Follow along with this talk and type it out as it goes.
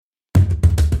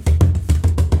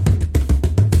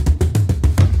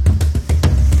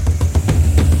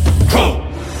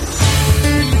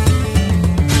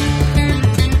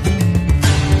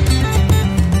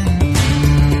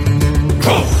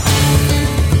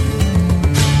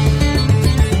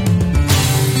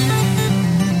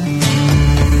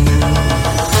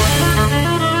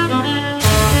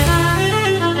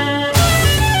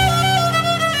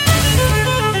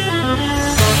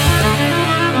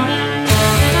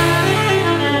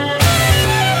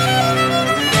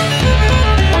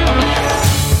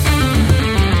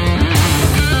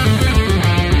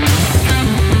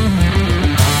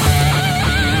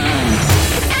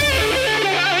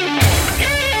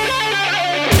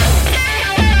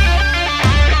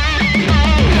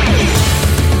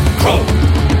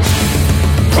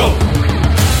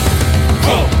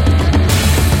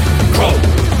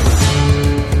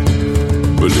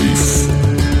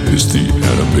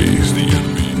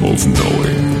of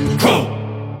knowing.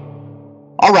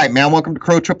 All right, man. Welcome to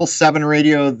Crow 777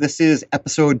 Radio. This is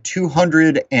episode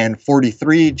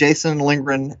 243. Jason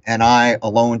Lindgren and I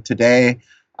alone today.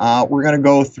 We're going to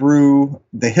go through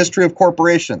the history of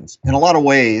corporations. In a lot of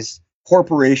ways,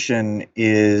 corporation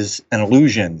is an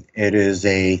illusion. It is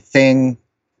a thing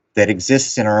that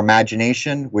exists in our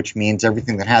imagination, which means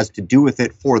everything that has to do with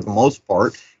it, for the most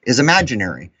part, is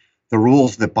imaginary. The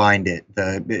rules that bind it,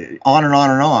 on and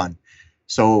on and on.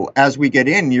 So as we get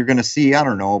in, you're going to see, I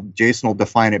don't know, Jason will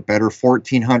define it better,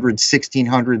 1400s,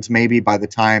 1600s, maybe by the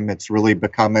time it's really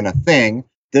becoming a thing.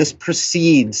 This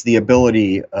precedes the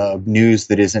ability of news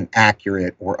that isn't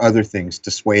accurate or other things to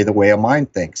sway the way a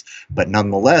mind thinks. But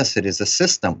nonetheless, it is a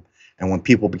system. And when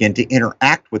people begin to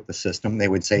interact with the system, they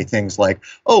would say things like,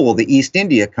 oh, well, the East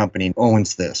India Company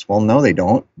owns this. Well, no, they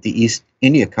don't. The East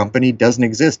India Company doesn't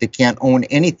exist. It can't own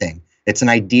anything. It's an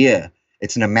idea.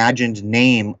 It's an imagined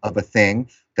name of a thing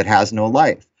that has no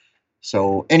life.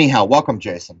 So anyhow, welcome,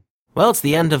 Jason. Well, it's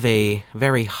the end of a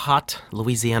very hot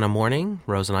Louisiana morning.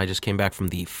 Rose and I just came back from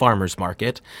the farmer's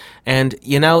market. And,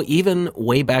 you know, even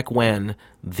way back when,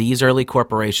 these early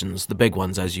corporations, the big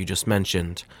ones, as you just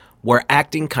mentioned, were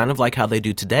acting kind of like how they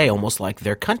do today, almost like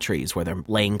their countries, where they're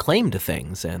laying claim to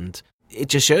things. And it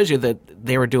just shows you that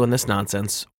they were doing this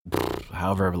nonsense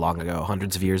however long ago,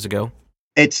 hundreds of years ago.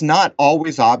 It's not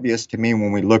always obvious to me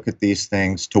when we look at these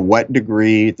things to what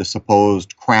degree the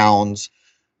supposed crowns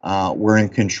were in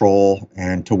control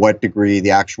and to what degree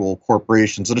the actual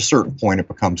corporations. At a certain point, it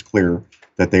becomes clear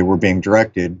that they were being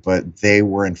directed, but they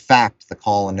were in fact the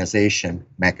colonization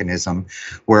mechanism.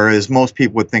 Whereas most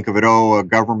people would think of it, oh, a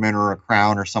government or a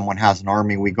crown or someone has an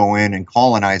army, we go in and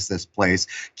colonize this place.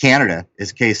 Canada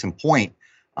is case in point.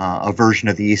 A version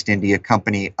of the East India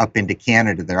Company up into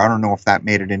Canada there. I don't know if that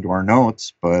made it into our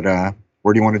notes, but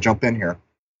where do you want to jump in here?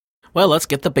 Well, let's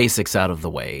get the basics out of the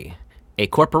way. A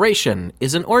corporation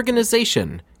is an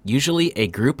organization, usually a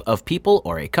group of people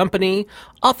or a company,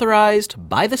 authorized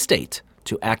by the state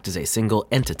to act as a single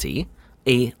entity,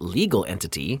 a legal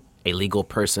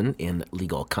person in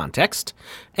legal context,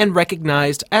 and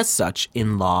recognized as such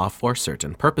in law for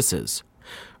certain purposes.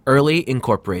 Early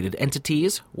incorporated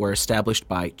entities were established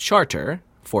by charter,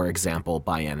 for example,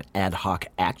 by an ad hoc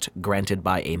act granted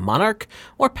by a monarch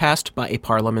or passed by a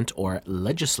parliament or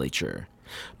legislature.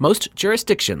 Most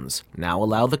jurisdictions now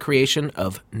allow the creation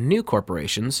of new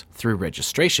corporations through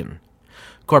registration.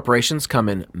 Corporations come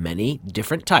in many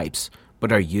different types,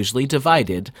 but are usually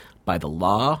divided by the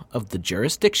law of the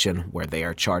jurisdiction where they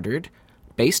are chartered,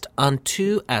 based on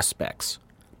two aspects: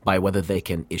 by whether they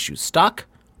can issue stock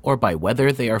or by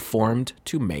whether they are formed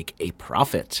to make a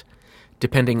profit.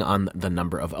 Depending on the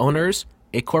number of owners,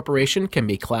 a corporation can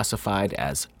be classified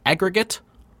as aggregate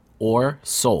or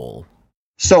sole.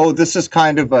 So this is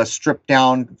kind of a stripped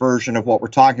down version of what we're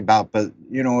talking about. But,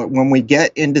 you know, when we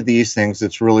get into these things,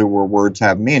 it's really where words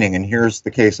have meaning. And here's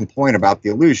the case in point about the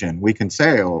illusion. We can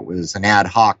say, oh, it was an ad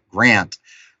hoc grant.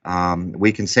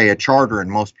 We can say a charter,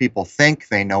 and most people think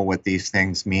they know what these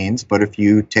things means. But if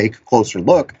you take a closer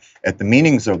look at the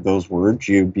meanings of those words,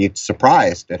 you'd be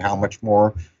surprised at how much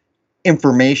more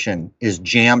information is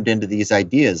jammed into these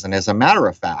ideas. And as a matter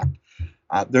of fact,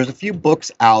 there's a few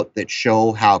books out that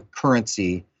show how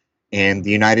currency in the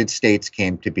United States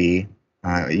came to be.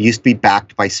 It used to be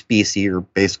backed by specie, or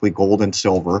basically gold and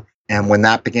silver. And when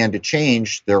that began to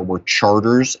change, there were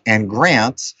charters and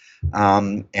grants.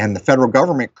 And the federal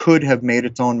government could have made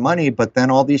its own money, but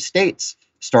then all these states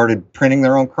started printing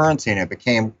their own currency, and it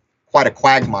became quite a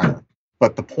quagmire.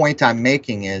 But the point I'm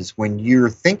making is, when you're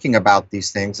thinking about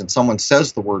these things and someone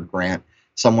says the word grant,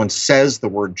 someone says the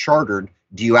word chartered,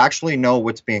 do you actually know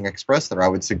what's being expressed there? I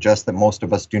would suggest that most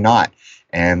of us do not.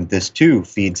 And this too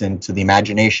feeds into the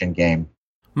imagination game.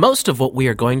 Most of what we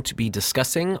are going to be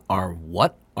discussing are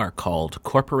what are called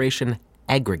corporation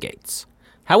aggregates.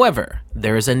 However,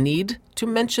 there is a need to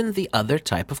mention the other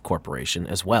type of corporation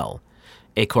as well.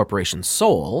 A corporation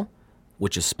sole,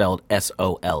 which is spelled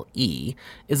S-O-L-E,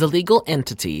 is a legal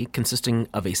entity consisting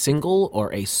of a single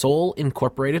or a sole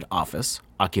incorporated office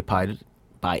occupied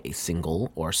by a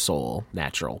single or sole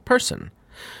natural person.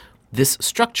 This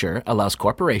structure allows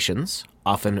corporations,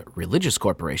 often religious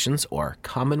corporations or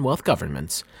commonwealth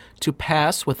governments, to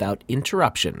pass without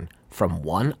interruption from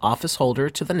one office holder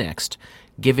to the next,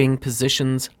 giving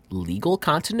positions legal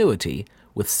continuity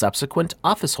with subsequent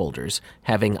office holders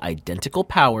having identical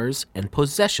powers and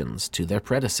possessions to their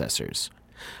predecessors.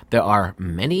 There are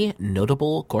many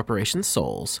notable corporation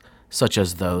soles, such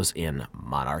as those in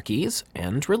monarchies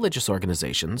and religious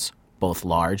organizations, both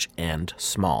large and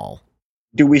small.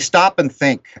 Do we stop and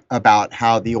think about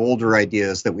how the older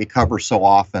ideas that we cover so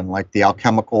often, like the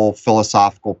alchemical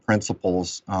philosophical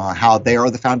principles, how they are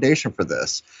the foundation for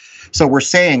this? So we're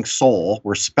saying soul,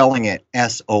 we're spelling it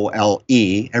SOLE.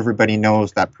 Everybody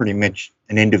knows that pretty much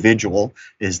an individual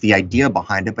is the idea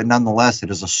behind it, but nonetheless, it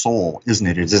is a soul, isn't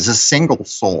it? It is a single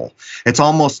soul. It's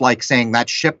almost like saying that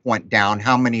ship went down,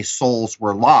 how many souls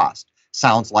were lost?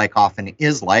 Sounds like, often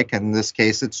is like, and in this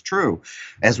case, it's true.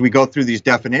 As we go through these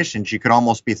definitions, you could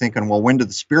almost be thinking, well, when did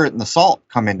the spirit and the salt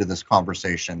come into this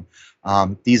conversation?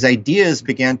 These ideas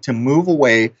began to move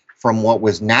away from what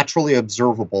was naturally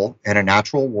observable in a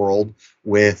natural world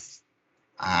with,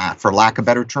 for lack of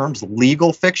better terms,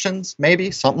 legal fictions,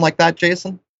 maybe, something like that,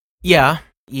 Jason? Yeah,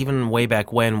 even way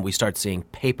back when we start seeing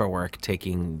paperwork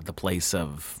taking the place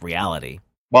of reality.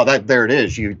 Well, there it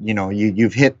is.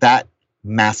 You've hit that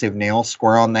massive nail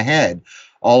square on the head.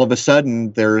 All of a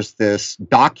sudden, there's this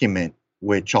document,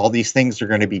 which all these things are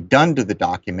going to be done to the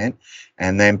document,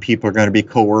 and then people are going to be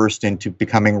coerced into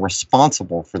becoming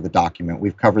responsible for the document.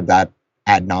 We've covered that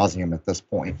ad nauseum at this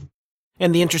point.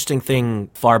 And the interesting thing,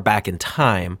 far back in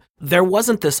time, there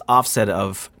wasn't this offset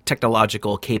of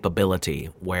technological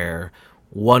capability where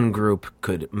one group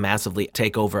could massively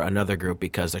take over another group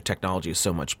because their technology is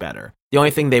so much better. The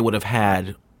only thing they would have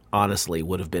had, honestly,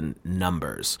 would have been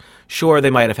numbers. Sure, they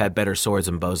might have had better swords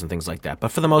and bows and things like that,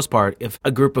 but for the most part, if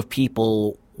a group of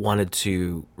people wanted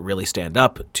to really stand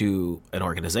up to an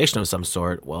organization of some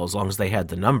sort, well, as long as they had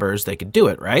the numbers, they could do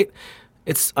it, right?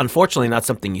 It's unfortunately not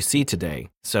something you see today.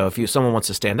 So if someone wants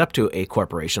to stand up to a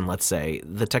corporation, let's say,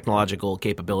 the technological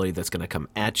capability that's going to come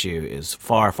at you is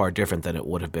far, far different than it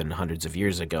would have been hundreds of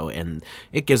years ago, and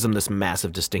it gives them this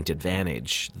massive distinct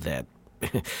advantage that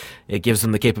it gives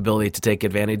them the capability to take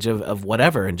advantage of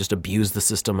whatever and just abuse the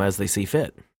system as they see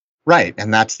fit. Right.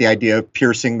 And that's the idea of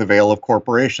piercing the veil of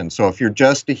corporation. So if you're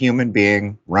just a human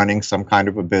being running some kind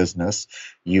of a business,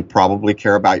 you probably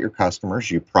care about your customers.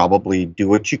 You probably do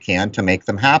what you can to make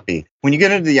them happy. When you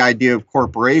get into the idea of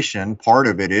corporation, part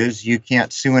of it is you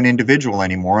can't sue an individual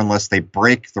anymore unless they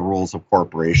break the rules of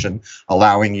corporation,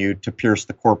 allowing you to pierce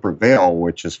the corporate veil,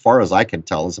 which, as far as I can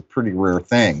tell, is a pretty rare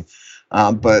thing.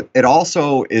 But it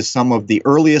also is some of the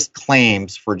earliest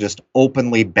claims for just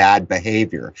openly bad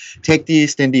behavior. Take the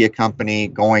East India Company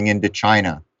going into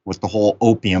China with the whole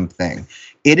opium thing.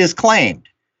 It is claimed,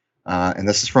 and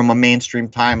this is from a mainstream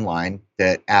timeline,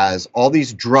 that as all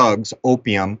these drugs,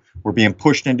 opium, were being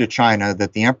pushed into China,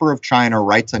 that the Emperor of China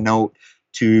writes a note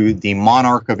to the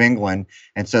monarch of England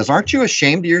and says, "Aren't you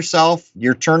ashamed of yourself?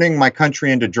 You're turning my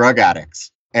country into drug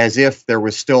addicts." As if there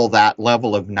was still that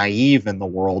level of naive in the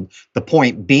world. The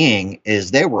point being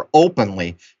is they were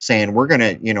openly saying, we're going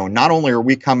to, not only are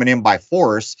we coming in by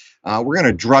force, we're going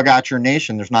to drug out your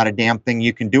nation. There's not a damn thing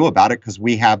you can do about it because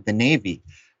we have the Navy.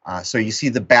 So you see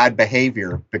the bad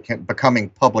behavior becoming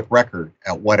public record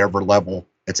at whatever level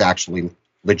it's actually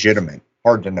legitimate.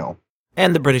 Hard to know.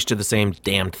 And the British did the same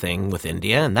damned thing with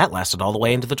India, and that lasted all the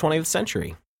way into the 20th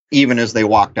century. Even as they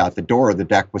walked out the door, the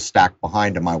deck was stacked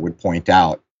behind them, I would point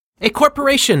out. A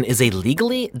corporation is a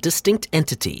legally distinct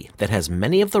entity that has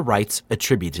many of the rights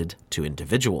attributed to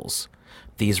individuals.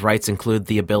 These rights include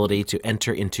the ability to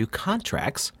enter into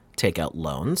contracts, take out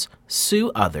loans,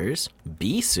 sue others,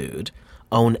 be sued,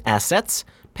 own assets,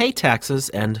 pay taxes,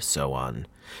 and so on.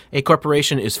 A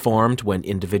corporation is formed when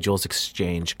individuals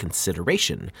exchange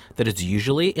consideration that is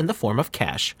usually in the form of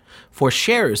cash for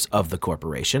shares of the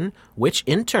corporation, which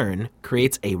in turn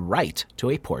creates a right to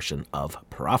a portion of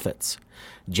profits.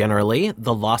 Generally,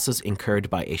 the losses incurred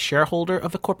by a shareholder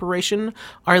of a corporation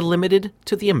are limited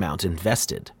to the amount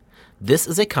invested. This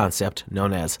is a concept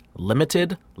known as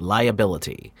limited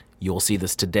liability. You will see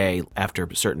this today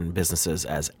after certain businesses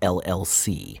as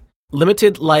LLC.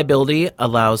 Limited liability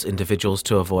allows individuals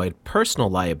to avoid personal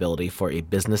liability for a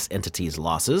business entity's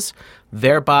losses,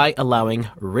 thereby allowing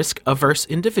risk-averse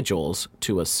individuals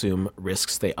to assume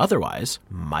risks they otherwise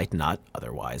might not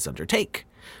otherwise undertake.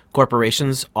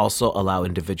 Corporations also allow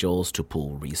individuals to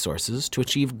pool resources to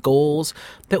achieve goals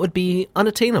that would be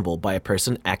unattainable by a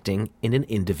person acting in an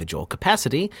individual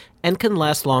capacity and can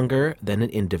last longer than an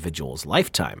individual's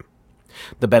lifetime.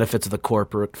 The benefits of the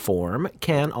corporate form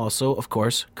can also, of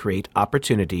course, create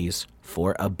opportunities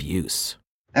for abuse.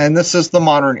 And this is the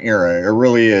modern era. It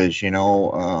really is.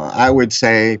 I would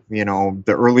say, the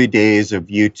early days of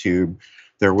YouTube,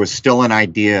 there was still an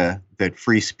idea that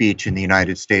free speech in the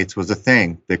United States was a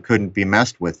thing that couldn't be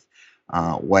messed with.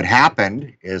 What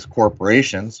happened is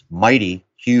corporations, mighty,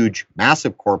 huge,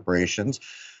 massive corporations,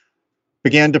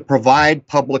 began to provide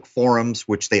public forums,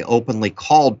 which they openly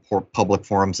called public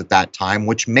forums at that time,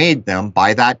 which made them,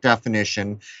 by that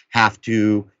definition, have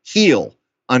to heel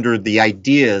under the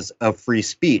ideas of free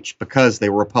speech because they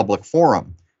were a public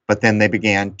forum. But then they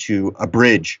began to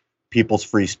abridge people's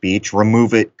free speech,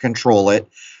 remove it, control it.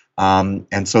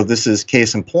 And so this is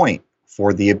case in point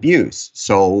for the abuse.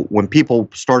 So when people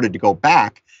started to go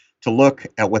back to look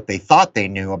at what they thought they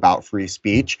knew about free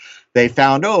speech, they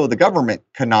found, oh, the government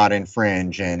cannot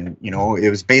infringe. And, it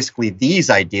was basically these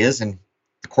ideas, and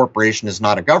the corporation is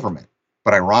not a government.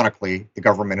 But ironically, the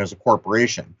government is a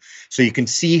corporation. So you can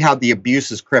see how the abuse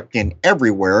has crept in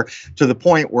everywhere, to the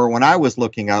point where when I was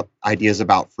looking up ideas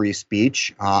about free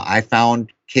speech, I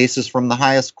found cases from the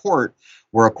highest court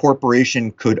where a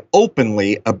corporation could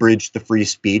openly abridge the free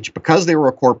speech because they were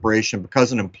a corporation,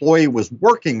 because an employee was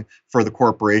working for the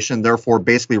corporation, therefore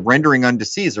basically rendering unto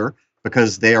Caesar,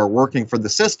 because they are working for the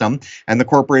system, and the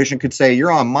corporation could say,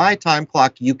 you're on my time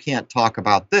clock, you can't talk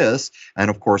about this.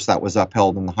 And of course, that was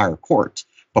upheld in the higher courts.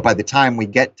 But by the time we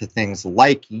get to things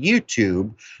like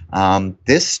YouTube,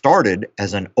 this started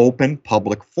as an open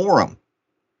public forum.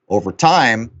 Over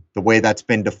time, the way that's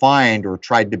been defined or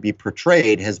tried to be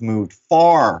portrayed has moved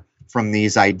far from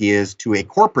these ideas to a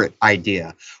corporate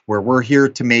idea where we're here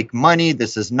to make money.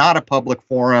 This is not a public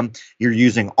forum. You're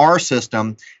using our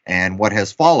system. And what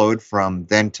has followed from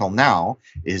then till now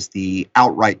is the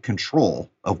outright control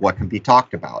of what can be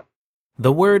talked about.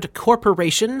 The word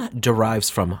corporation derives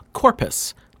from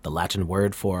corpus, the Latin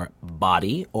word for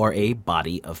body or a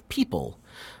body of people.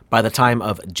 By the time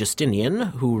of Justinian,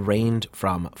 who reigned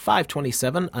from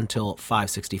 527 until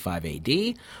 565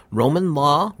 AD, Roman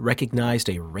law recognized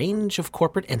a range of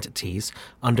corporate entities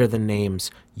under the names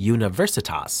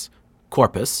universitas,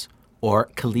 corpus, or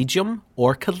collegium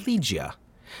or collegia.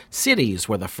 Cities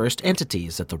were the first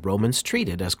entities that the Romans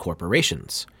treated as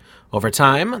corporations. Over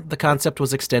time, the concept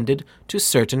was extended to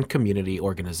certain community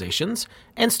organizations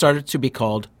and started to be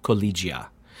called collegia.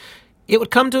 It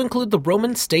would come to include the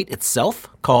Roman state itself,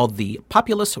 called the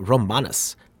Populus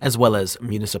Romanus, as well as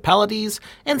municipalities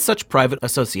and such private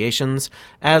associations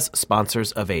as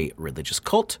sponsors of a religious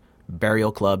cult,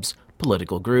 burial clubs,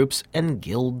 political groups, and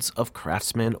guilds of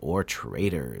craftsmen or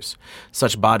traders.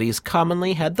 Such bodies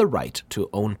commonly had the right to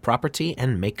own property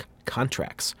and make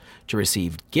contracts, to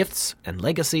receive gifts and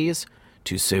legacies,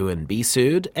 to sue and be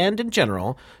sued, and in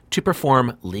general, to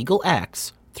perform legal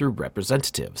acts through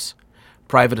representatives.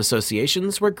 Private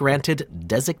associations were granted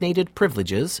designated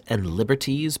privileges and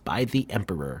liberties by the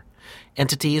emperor.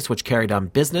 Entities which carried on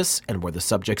business and were the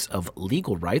subjects of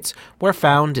legal rights were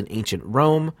found in ancient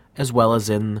Rome as well as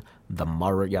in the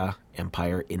Maurya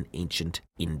Empire in ancient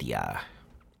India.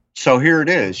 So here it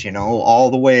is,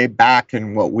 all the way back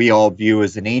in what we all view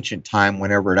as an ancient time,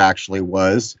 whenever it actually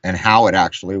was and how it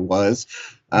actually was.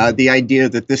 The idea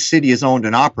that this city is owned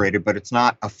and operated, but it's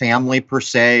not a family per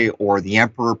se or the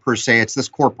emperor per se, it's this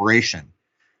corporation,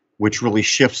 which really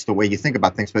shifts the way you think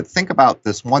about things. But think about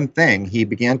this one thing. He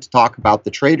began to talk about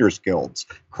the traders' guilds,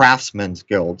 craftsmen's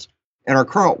guilds. In our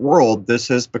current world, this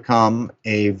has become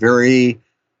a very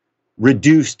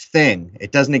reduced thing.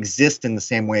 It doesn't exist in the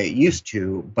same way it used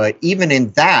to. But even in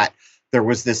that, there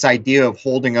was this idea of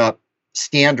holding up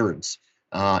standards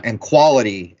and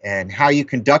quality and how you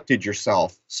conducted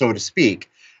yourself, so to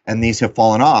speak. And these have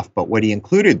fallen off. But what he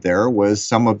included there was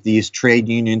some of these trade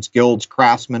unions, guilds,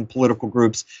 craftsmen, political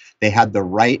groups. They had the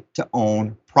right to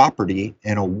own property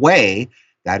in a way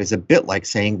that is a bit like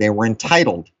saying they were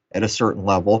entitled at a certain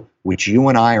level, which you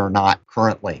and I are not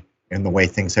currently in the way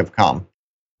things have come.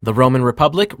 The Roman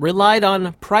Republic relied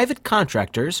on private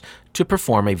contractors to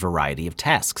perform a variety of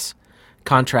tasks.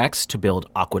 Contracts to build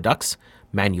aqueducts,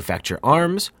 manufacture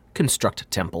arms, construct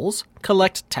temples,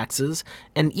 collect taxes,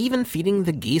 and even feeding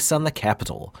the geese on the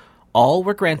Capitol, all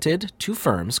were granted to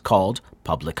firms called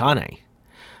publicanae.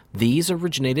 These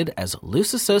originated as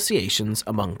loose associations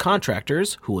among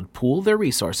contractors who would pool their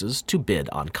resources to bid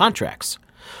on contracts.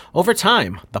 Over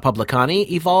time, the publicanae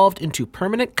evolved into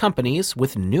permanent companies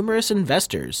with numerous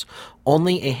investors,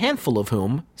 only a handful of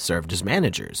whom served as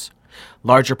managers.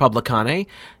 Larger publicanae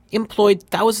employed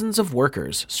thousands of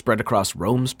workers spread across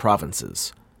Rome's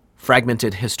provinces.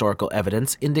 Fragmented historical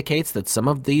evidence indicates that some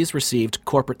of these received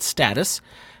corporate status,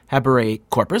 habere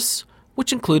corpus,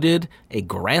 which included a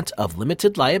grant of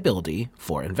limited liability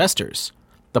for investors.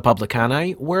 The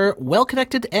publicanae were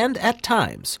well-connected and, at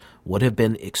times, would have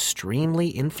been extremely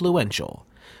influential.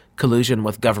 Collusion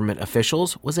with government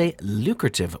officials was a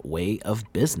lucrative way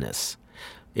of business.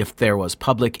 If there was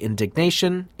public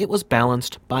indignation, it was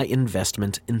balanced by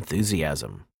investment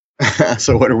enthusiasm.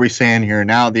 So what are we saying here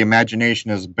now? The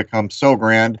imagination has become so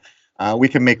grand. We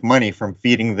can make money from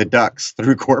feeding the ducks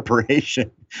through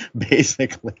corporation,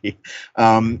 basically.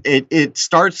 It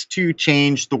starts to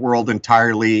change the world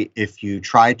entirely if you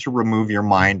try to remove your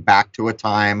mind back to a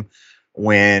time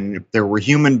when there were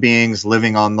human beings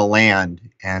living on the land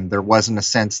and there wasn't a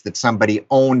sense that somebody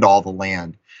owned all the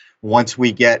land. Once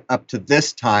we get up to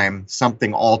this time,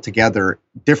 something altogether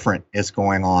different is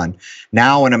going on.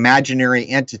 Now, an imaginary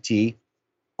entity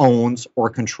owns or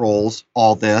controls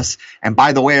all this. And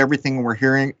by the way, everything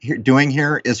we're doing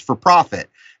here is for profit.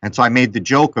 And so I made the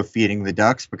joke of feeding the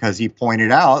ducks because he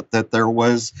pointed out that there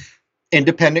was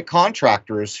independent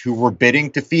contractors who were bidding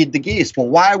to feed the geese. Well,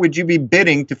 why would you be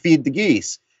bidding to feed the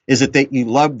geese? Is it that you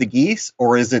love the geese,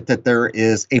 or is it that there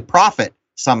is a profit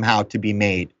somehow to be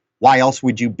made? Why else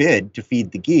would you bid to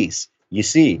feed the geese? You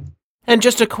see. And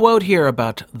just a quote here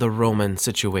about the Roman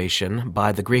situation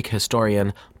by the Greek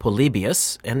historian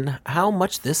Polybius and how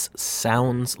much this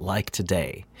sounds like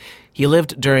today. He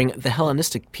lived during the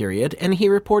Hellenistic period, and he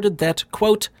reported that,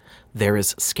 quote, "There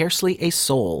is scarcely a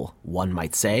soul, one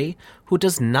might say, who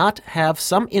does not have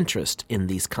some interest in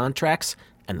these contracts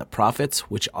and the profits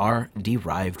which are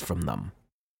derived from them."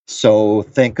 So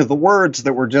think of the words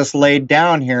that were just laid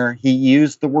down here. He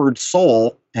used the word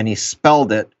soul, and he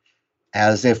spelled it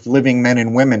as if living men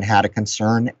and women had a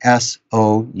concern,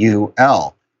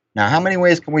 S-O-U-L. Now, how many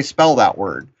ways can we spell that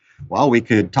word? Well, we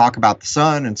could talk about the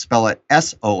sun and spell it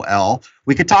S-O-L.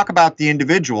 We could talk about the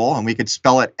individual and we could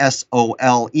spell it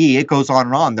S-O-L-E. It goes on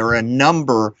and on. There are a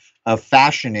number of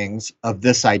fashionings of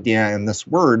this idea and this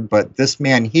word, but this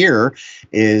man here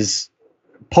is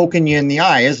poking you in the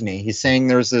eye, isn't he? He's saying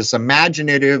there's this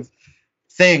imaginative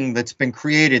thing that's been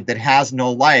created that has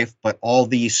no life, but all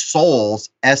these souls,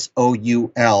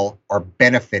 S-O-U-L, are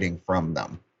benefiting from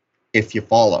them, if you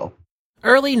follow.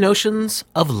 Early notions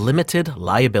of limited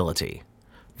liability.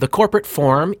 The corporate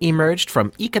form emerged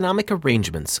from economic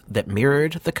arrangements that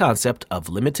mirrored the concept of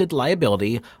limited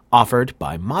liability offered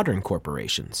by modern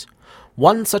corporations.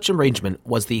 One such arrangement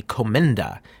was the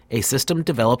commenda, a system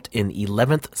developed in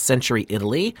 11th century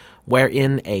Italy,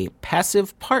 wherein a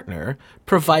passive partner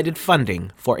provided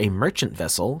funding for a merchant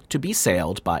vessel to be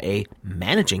sailed by a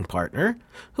managing partner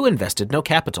who invested no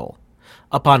capital.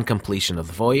 Upon completion of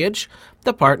the voyage,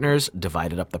 the partners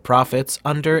divided up the profits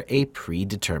under a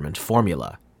predetermined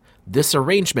formula. This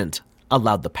arrangement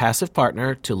allowed the passive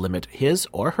partner to limit his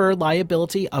or her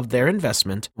liability of their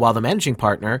investment, while the managing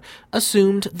partner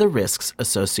assumed the risks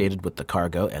associated with the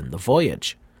cargo and the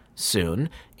voyage. Soon,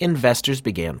 investors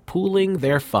began pooling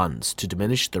their funds to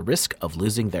diminish the risk of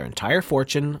losing their entire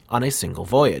fortune on a single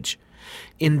voyage.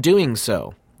 In doing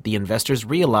so, the investors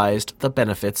realized the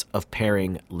benefits of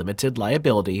pairing limited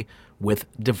liability with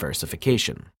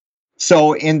diversification.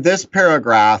 So in this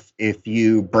paragraph, if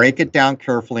you break it down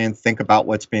carefully and think about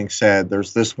what's being said,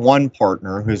 there's this one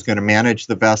partner who's going to manage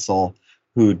the vessel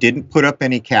who didn't put up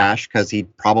any cash because he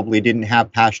probably didn't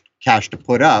have cash to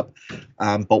put up.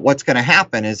 But what's going to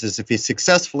happen is if he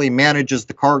successfully manages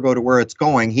the cargo to where it's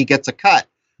going, he gets a cut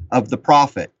of the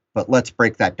profit. But let's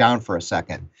break that down for a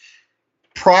second.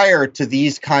 Prior to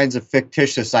these kinds of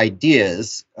fictitious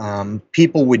ideas,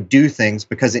 people would do things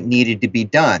because it needed to be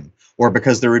done, or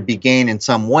because there would be gain in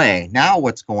some way. Now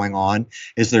what's going on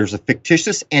is there's a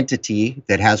fictitious entity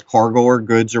that has cargo or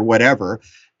goods or whatever,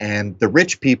 and the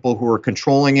rich people who are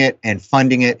controlling it and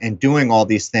funding it and doing all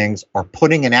these things are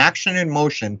putting an action in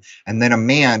motion, and then a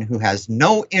man who has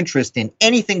no interest in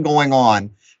anything going on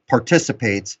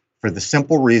participates for the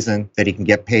simple reason that he can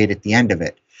get paid at the end of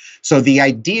it. So the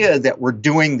idea that we're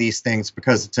doing these things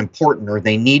because it's important or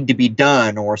they need to be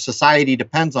done or society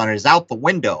depends on it is out the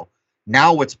window.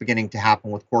 Now what's beginning to happen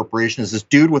with corporations is this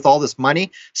dude with all this money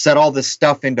set all this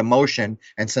stuff into motion.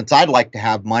 And since I'd like to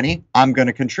have money, I'm going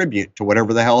to contribute to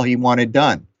whatever the hell he wanted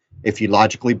done. If you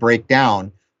logically break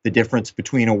down the difference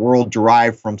between a world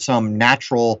derived from some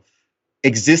natural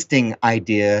existing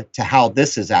idea to how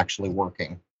this is actually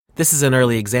working. This is an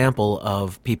early example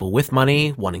of people with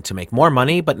money wanting to make more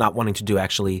money, but not wanting to do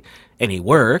actually any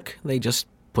work. They just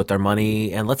put their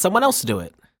money and let someone else do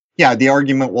it. Yeah, the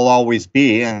argument will always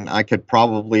be, and I could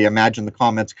probably imagine the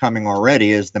comments coming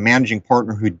already, is the managing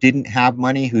partner who didn't have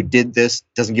money, who did this,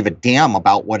 doesn't give a damn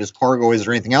about what his cargo is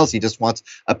or anything else. He just wants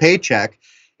a paycheck.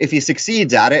 If he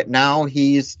succeeds at it, now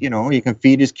he's, he can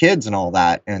feed his kids and all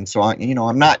that. And so,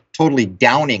 I'm not totally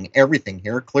downing everything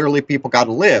here. Clearly, people got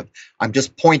to live. I'm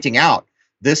just pointing out,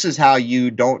 this is how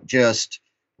you don't just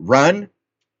run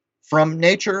from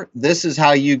nature. This is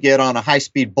how you get on a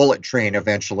high-speed bullet train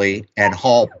eventually and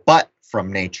haul butt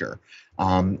from nature.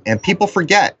 And people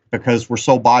forget because we're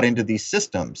so bought into these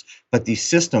systems, but these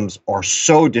systems are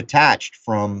so detached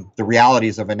from the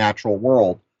realities of a natural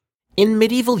world. In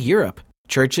medieval Europe,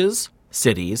 churches,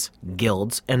 cities,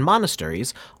 guilds, and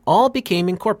monasteries all became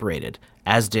incorporated,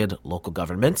 as did local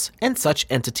governments and such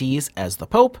entities as the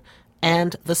Pope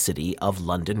and the City of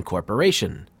London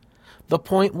Corporation. The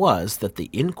point was that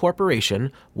the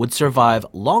incorporation would survive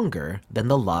longer than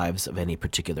the lives of any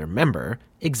particular member,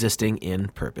 existing in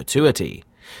perpetuity.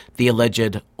 The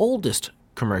alleged oldest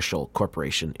commercial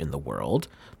corporation in the world,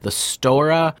 the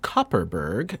Stora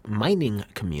Kopparberg mining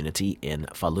community in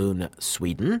Falun,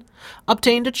 Sweden,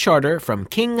 obtained a charter from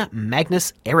King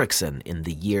Magnus Eriksson in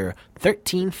the year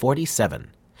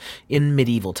 1347. In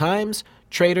medieval times,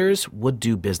 traders would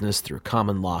do business through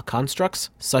common law constructs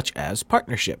such as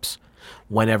partnerships.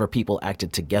 Whenever people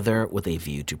acted together with a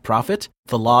view to profit,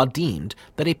 the law deemed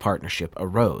that a partnership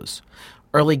arose.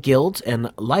 Early guilds and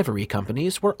livery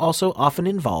companies were also often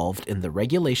involved in the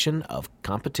regulation of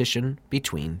competition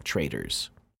between traders.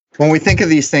 When we think of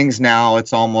these things now,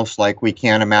 it's almost like we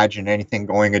can't imagine anything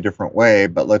going a different way,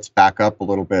 but let's back up a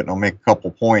little bit and I'll make a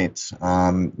couple points.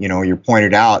 You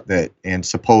pointed out that in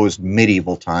supposed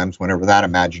medieval times, whenever that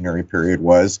imaginary period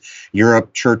was,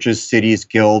 Europe, churches, cities,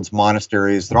 guilds,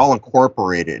 monasteries, they're all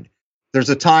incorporated. There's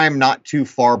a time not too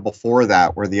far before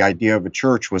that where the idea of a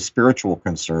church was spiritual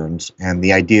concerns and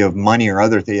the idea of money or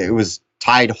other things, it was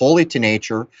tied wholly to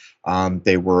nature.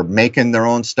 They were making their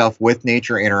own stuff with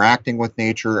nature, interacting with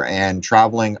nature, and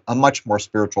traveling a much more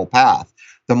spiritual path.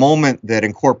 The moment that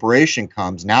incorporation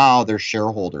comes, now there's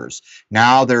shareholders.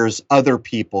 Now there's other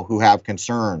people who have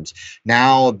concerns.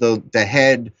 Now the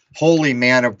head holy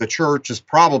man of the church is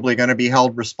probably going to be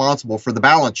held responsible for the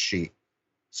balance sheet.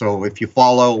 So if you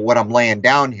follow what I'm laying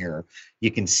down here,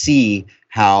 you can see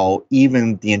how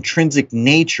even the intrinsic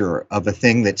nature of a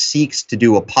thing that seeks to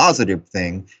do a positive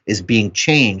thing is being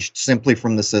changed simply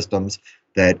from the systems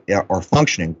that are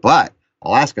functioning. But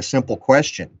I'll ask a simple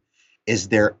question. Is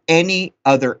there any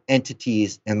other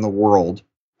entities in the world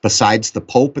besides the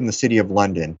Pope and the City of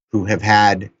London who have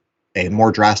had a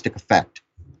more drastic effect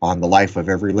on the life of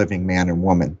every living man and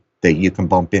woman that you can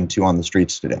bump into on the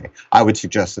streets today? I would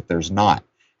suggest that there's not.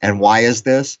 And why is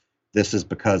this? This is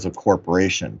because of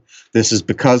corporation. This is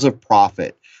because of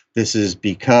profit. This is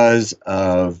because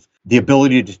of the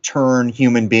ability to turn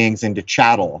human beings into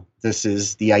chattel. This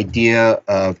is the idea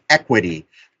of equity.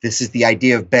 This is the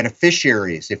idea of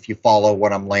beneficiaries, if you follow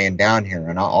what I'm laying down here.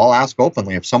 And I'll ask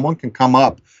openly, if someone can come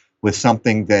up with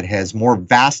something that has more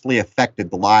vastly affected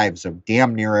the lives of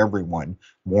damn near everyone,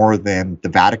 more than the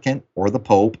Vatican or the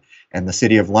Pope and the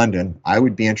City of London, I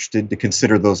would be interested to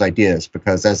consider those ideas,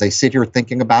 because as I sit here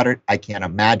thinking about it, I can't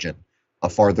imagine a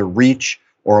farther reach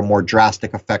or a more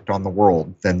drastic effect on the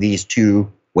world than these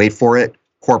two, wait for it,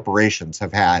 corporations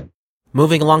have had.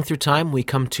 Moving along through time, we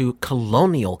come to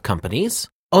colonial companies.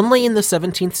 Only in the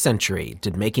 17th century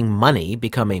did making money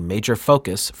become a major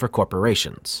focus for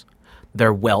corporations.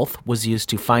 Their wealth was used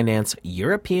to finance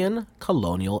European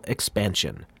colonial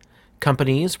expansion.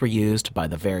 Companies were used by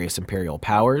the various imperial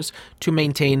powers to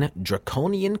maintain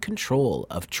draconian control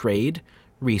of trade,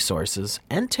 resources,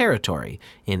 and territory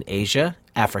in Asia,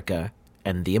 Africa,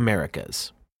 and the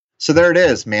Americas. So there it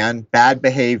is, man. Bad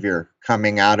behavior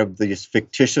coming out of these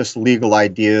fictitious legal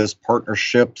ideas,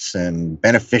 partnerships and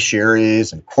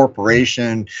beneficiaries and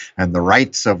corporation and the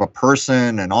rights of a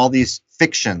person and all these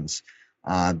fictions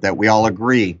that we all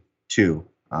agree to.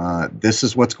 This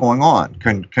is what's going on.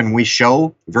 Can we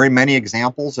show very many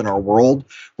examples in our world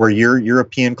where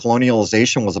European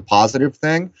colonialization was a positive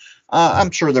thing?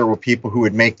 I'm sure there were people who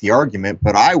would make the argument,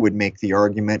 but I would make the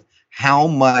argument how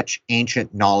much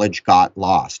ancient knowledge got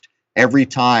lost every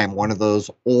time one of those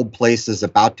old places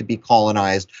about to be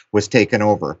colonized was taken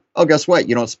over. Oh, guess what?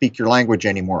 You don't speak your language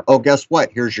anymore. Oh, guess what?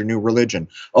 Here's your new religion.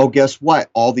 Oh, guess what?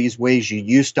 All these ways you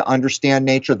used to understand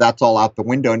nature, that's all out the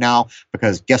window now,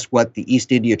 because guess what? The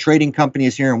East India Trading Company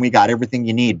is here and we got everything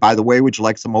you need. By the way, would you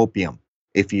like some opium?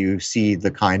 If you see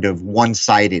the kind of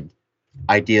one-sided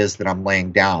ideas that I'm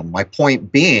laying down. My point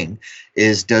being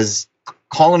is, does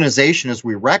colonization as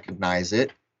we recognize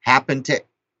it happen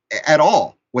at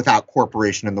all without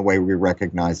corporation in the way we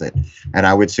recognize it? And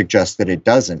I would suggest that it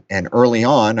doesn't. And early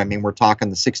on, I mean, we're talking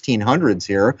the 1600s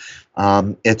here,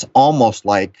 it's almost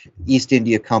like East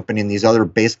India Company and these other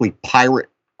basically pirate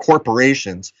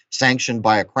corporations sanctioned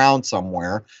by a crown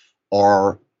somewhere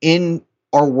are in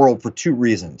our world for two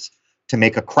reasons. To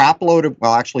make a crap load of,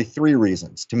 well, actually three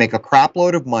reasons. To make a crap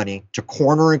load of money, to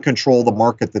corner and control the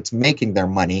market that's making their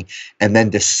money, and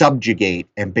then to subjugate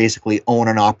and basically own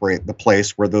and operate the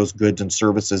place where those goods and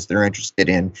services they're interested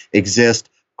in exist,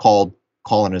 called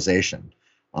colonization.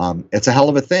 It's a hell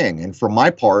of a thing. And for my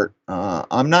part,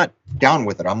 I'm not down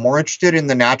with it. I'm more interested in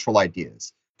the natural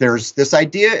ideas. There's this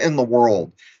idea in the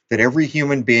world that every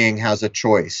human being has a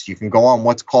choice. You can go on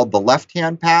what's called the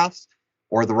left-hand path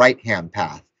or the right-hand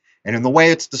path. And in the way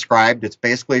it's described, it's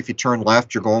basically if you turn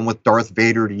left, you're going with Darth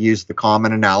Vader, to use the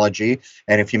common analogy.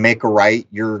 And if you make a right,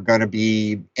 you're going to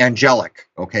be angelic.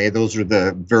 Okay, those are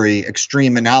the very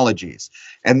extreme analogies.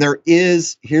 And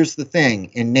here's the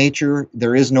thing, in nature,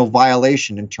 there is no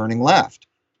violation in turning left.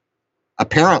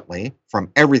 Apparently,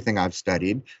 from everything I've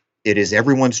studied, it is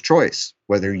everyone's choice,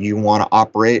 whether you want to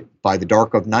operate by the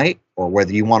dark of night or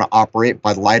whether you want to operate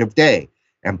by the light of day.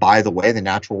 And by the way, the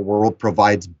natural world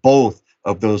provides both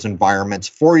of those environments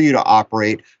for you to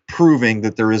operate, proving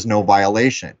that there is no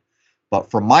violation.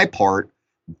 But for my part,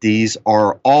 these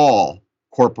are all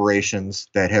corporations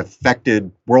that have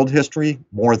affected world history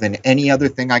more than any other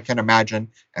thing I can imagine,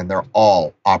 and they're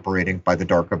all operating by the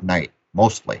dark of night,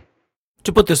 mostly.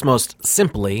 To put this most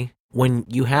simply, when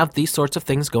you have these sorts of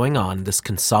things going on, this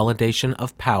consolidation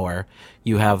of power,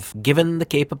 you have given the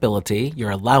capability,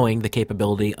 you're allowing the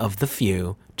capability of the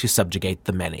few to subjugate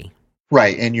the many.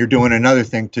 Right, and you're doing another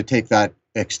thing to take that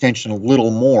extension a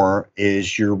little more,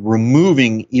 is you're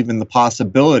removing even the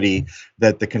possibility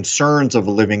that the concerns of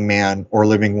a living man or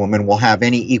living woman will have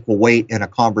any equal weight in a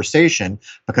conversation,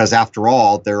 because after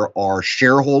all, there are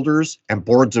shareholders and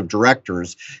boards of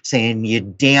directors saying, you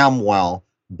damn well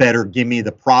better give me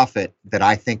the profit that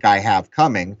I think I have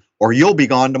coming, or you'll be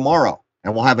gone tomorrow.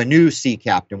 And we'll have a new sea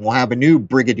captain, we'll have a new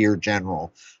brigadier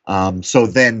general. So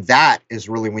then that is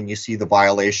really when you see the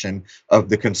violation of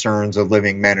the concerns of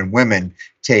living men and women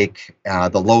take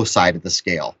the low side of the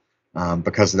scale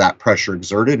because of that pressure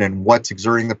exerted. And what's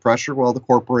exerting the pressure? Well, the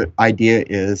corporate idea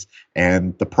is,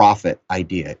 and the profit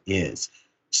idea is,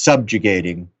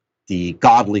 subjugating the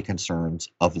godly concerns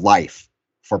of life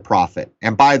for profit.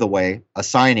 And by the way,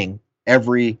 assigning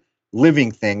every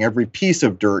living thing, every piece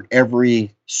of dirt,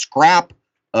 every scrap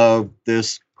of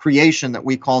this creation that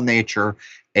we call nature,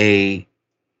 a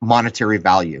monetary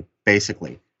value,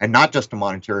 basically. And not just a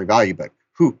monetary value, but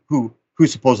who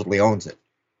supposedly owns it.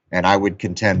 And I would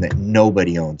contend that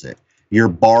nobody owns it. You're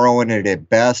borrowing it at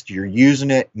best, you're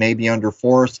using it maybe under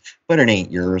force, but it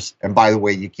ain't yours. And by the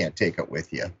way, you can't take it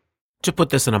with you. To put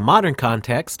this in a modern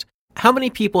context, how many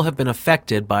people have been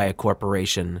affected by a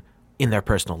corporation in their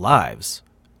personal lives?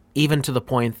 Even to the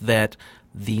point that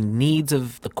the needs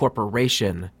of the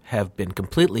corporation have been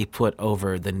completely put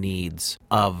over the needs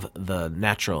of the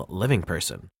natural living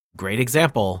person. Great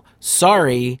example.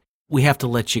 Sorry, we have to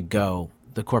let you go.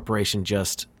 The corporation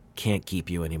just can't keep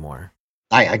you anymore.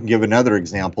 I can give another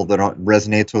example that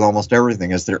resonates with almost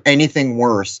everything. Is there anything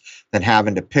worse than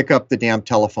having to pick up the damn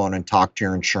telephone and talk to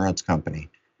your insurance company?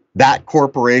 That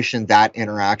corporation, that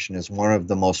interaction is one of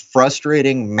the most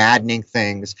frustrating, maddening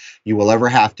things you will ever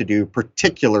have to do,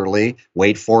 particularly,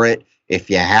 wait for it, if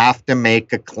you have to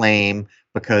make a claim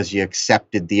because you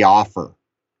accepted the offer,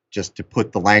 just to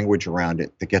put the language around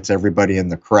it that gets everybody in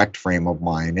the correct frame of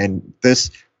mind. And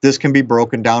this can be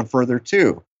broken down further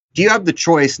too. Do you have the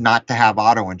choice not to have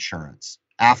auto insurance?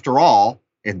 After all,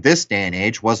 in this day and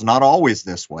age, was not always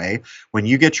this way. When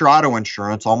you get your auto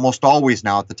insurance, almost always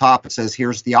now at the top, it says,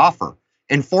 here's the offer,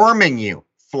 informing you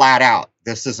flat out,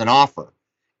 this is an offer.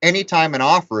 Anytime an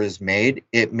offer is made,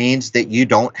 it means that you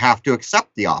don't have to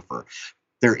accept the offer.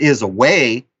 There is a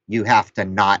way you have to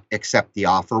not accept the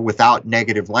offer without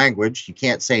negative language. You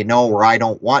can't say no or I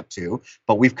don't want to,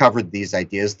 but we've covered these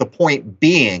ideas. The point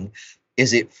being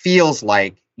is it feels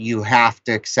like you have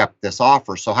to accept this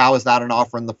offer. So how is that an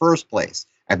offer in the first place?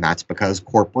 And that's because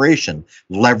corporation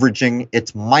leveraging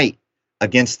its might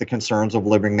against the concerns of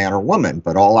living man or woman.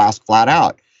 But I'll ask flat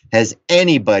out, has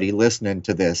anybody listening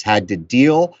to this had to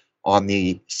deal on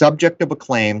the subject of a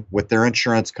claim with their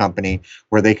insurance company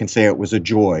where they can say it was a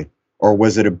joy? Or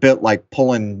was it a bit like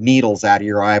pulling needles out of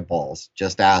your eyeballs?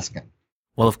 Just asking.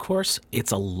 Well, of course,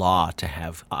 it's a law to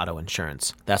have auto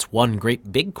insurance. That's one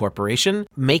great big corporation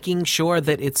making sure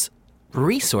that its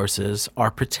resources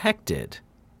are protected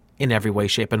in every way,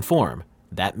 shape, and form.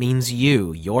 That means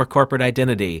your corporate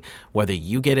identity, whether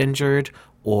you get injured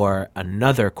or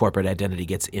another corporate identity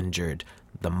gets injured,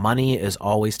 the money is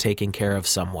always taken care of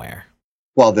somewhere.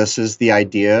 Well, this is the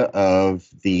idea of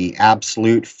the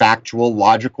absolute factual,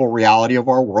 logical reality of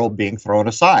our world being thrown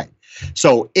aside.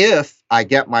 So if I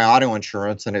get my auto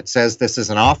insurance and it says this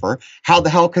is an offer, how the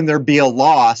hell can there be a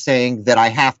law saying that I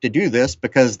have to do this?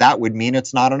 Because that would mean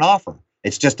it's not an offer.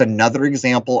 It's just another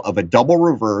example of a double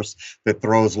reverse that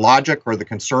throws logic or the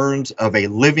concerns of a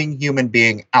living human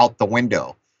being out the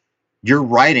window. You're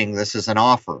writing this as an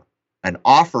offer. An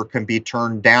offer can be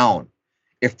turned down.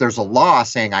 if there's a law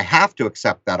saying I have to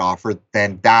accept that offer,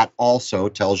 then that also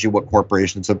tells you what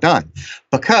corporations have done,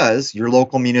 because your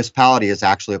local municipality is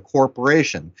actually a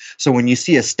corporation. So when you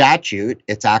see a statute,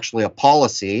 it's actually a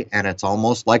policy, and it's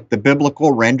almost like the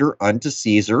biblical render unto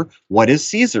Caesar what is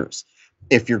Caesar's.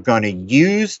 If you're going to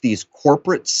use these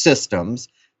corporate systems,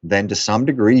 then to some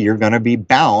degree you're going to be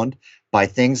bound by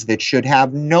things that should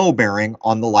have no bearing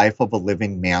on the life of a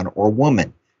living man or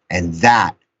woman. And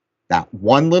that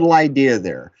one little idea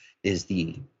there is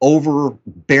the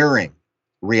overbearing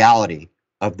reality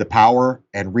of the power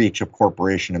and reach of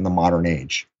corporation in the modern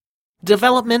age.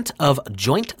 Development of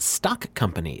joint stock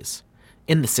companies.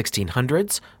 In the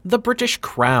 1600s, the British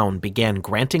Crown began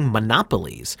granting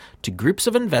monopolies to groups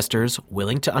of investors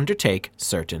willing to undertake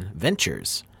certain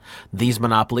ventures. These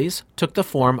monopolies took the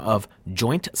form of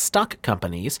joint stock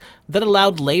companies that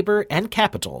allowed labor and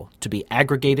capital to be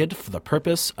aggregated for the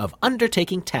purpose of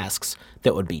undertaking tasks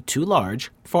that would be too large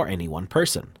for any one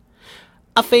person.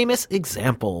 A famous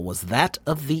example was that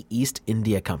of the East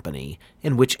India Company,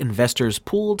 in which investors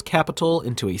pooled capital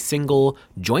into a single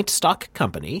joint stock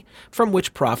company from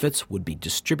which profits would be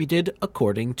distributed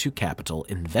according to capital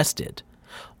invested.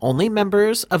 Only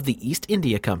members of the East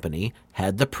India Company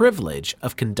had the privilege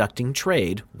of conducting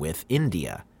trade with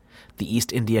India. The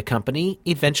East India Company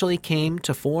eventually came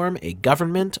to form a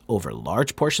government over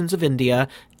large portions of India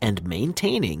and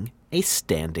maintaining a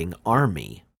standing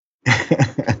army.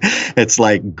 It's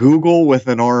like Google with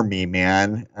an army,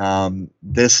 man.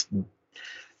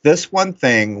 This one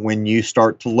thing, when you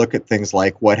start to look at things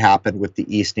like what happened with the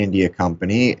East India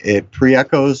Company, it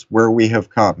pre-echoes where we have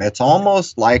come. It's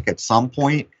almost like at some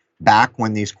point back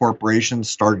when these corporations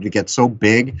started to get so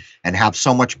big and have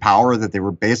so much power that they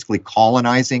were basically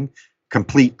colonizing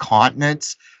complete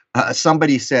continents,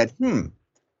 somebody said,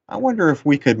 I wonder if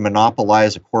we could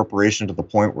monopolize a corporation to the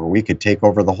point where we could take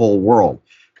over the whole world.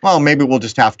 Well, maybe we'll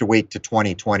just have to wait to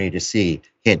 2020 to see.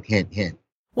 Hint, hint, hint.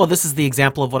 Well, this is the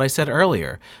example of what I said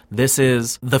earlier. This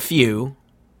is the few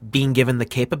being given the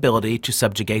capability to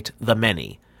subjugate the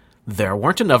many. There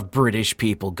weren't enough British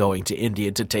people going to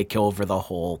India to take over the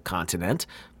whole continent,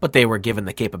 but they were given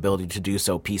the capability to do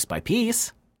so piece by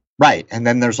piece. Right. And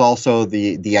then there's also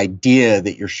the idea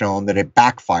that you're shown that it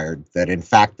backfired, that in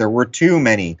fact there were too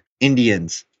many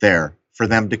Indians there for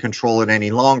them to control it any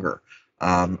longer.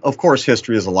 Of course,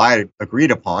 history is a lie agreed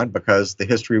upon, because the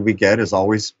history we get is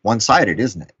always one-sided,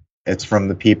 isn't it? It's from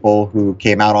the people who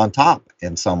came out on top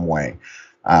in some way.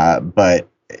 But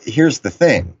here's the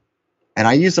thing, and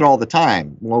I use it all the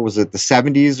time. What was it, the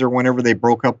 70s or whenever they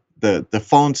broke up the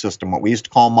phone system, what we used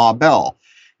to call Ma Bell?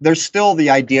 There's still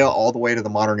the idea all the way to the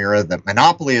modern era that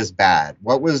monopoly is bad.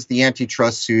 What was the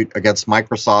antitrust suit against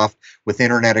Microsoft with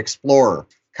Internet Explorer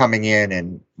coming in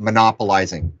and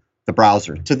monopolizing the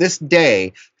browser? To this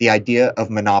day, the idea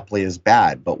of monopoly is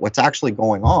bad. But what's actually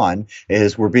going on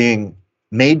is we're being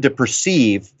made to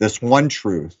perceive this one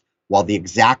truth, while the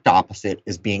exact opposite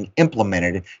is being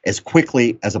implemented as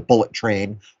quickly as a bullet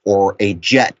train or a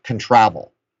jet can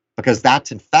travel. Because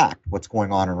that's in fact what's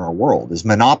going on in our world, is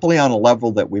monopoly on a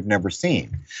level that we've never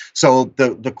seen. So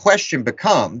the question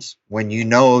becomes, when you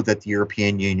know that the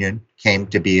European Union came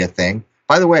to be a thing,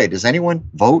 by the way, does anyone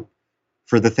vote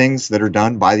for the things that are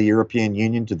done by the European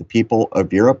Union to the people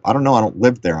of Europe? I don't know. I don't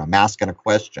live there. I'm asking a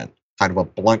question, kind of a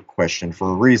blunt question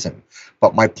for a reason.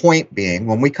 But my point being,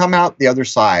 when we come out the other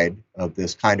side of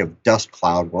this kind of dust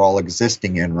cloud we're all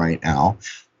existing in right now,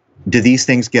 do these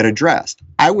things get addressed?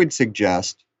 I would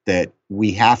suggest that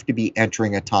we have to be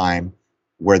entering a time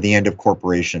where the end of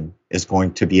corporation is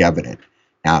going to be evident.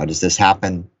 Now, does this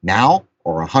happen now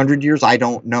or 100 years? I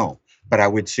don't know. But I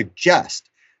would suggest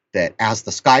that as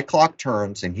the sky clock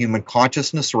turns and human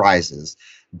consciousness rises,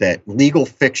 that legal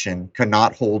fiction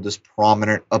cannot hold as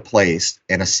prominent a place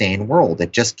in a sane world.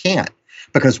 It just can't,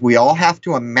 because we all have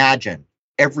to imagine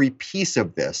every piece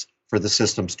of this for the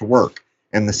systems to work.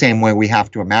 In the same way we have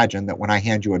to imagine that when I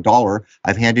hand you $1,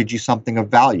 I've handed you something of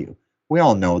value. We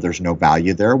all know there's no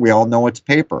value there. We all know it's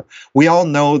paper. We all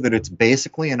know that it's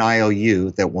basically an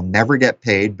IOU that will never get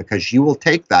paid, because you will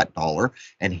take that dollar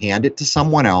and hand it to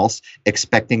someone else,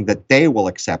 expecting that they will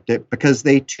accept it because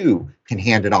they too can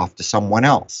hand it off to someone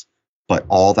else. But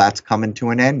all that's coming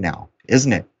to an end now,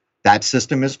 isn't it? That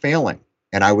system is failing.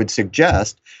 And I would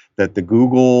suggest that the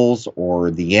Googles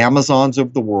or the Amazons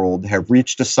of the world have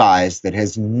reached a size that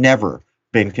has never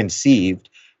been conceived.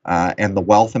 And the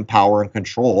wealth and power and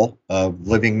control of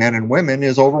living men and women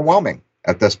is overwhelming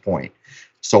at this point.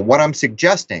 So what I'm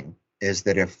suggesting is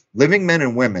that if living men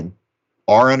and women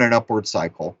are in an upward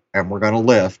cycle and we're going to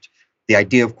lift, the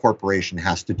idea of corporation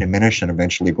has to diminish and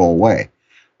eventually go away.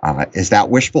 Is that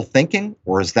wishful thinking,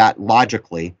 or is that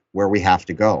logically where we have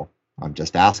to go? I'm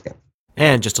just asking.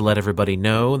 And just to let everybody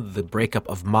know, the breakup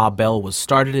of Ma Bell was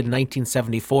started in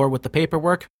 1974 with the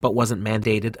paperwork, but wasn't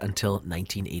mandated until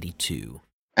 1982.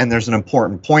 And there's an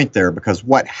important point there, because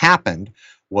what happened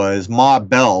was Ma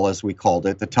Bell, as we called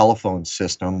it, the telephone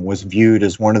system, was viewed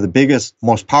as one of the biggest,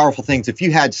 most powerful things. If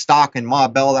you had stock in Ma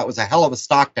Bell, that was a hell of a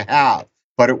stock to have.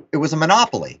 But it was a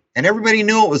monopoly. And everybody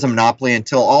knew it was a monopoly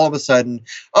until all of a sudden,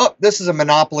 oh, this is a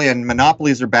monopoly and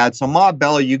monopolies are bad. So Ma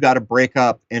Bell, you got to break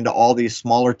up into all these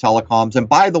smaller telecoms. And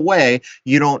by the way,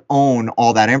 you don't own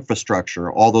all that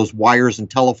infrastructure, all those wires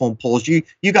and telephone poles. You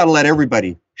got to let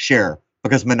everybody share,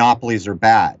 because monopolies are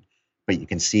bad. But you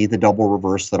can see the double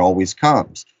reverse that always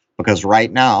comes. Because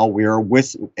right now,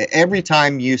 every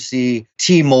time you see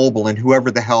T-Mobile and whoever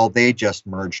the hell they just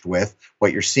merged with,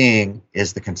 what you're seeing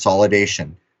is the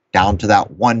consolidation down to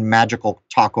that one magical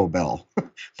Taco Bell,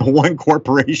 the one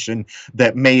corporation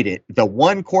that made it, the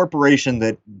one corporation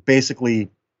that basically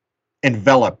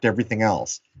enveloped everything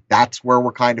else. That's where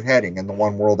we're kind of heading in the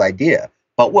one world idea.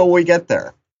 But will we get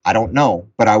there? I don't know,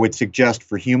 but I would suggest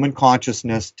for human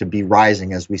consciousness to be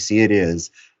rising as we see it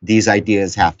is, these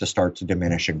ideas have to start to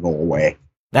diminish and go away.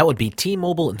 That would be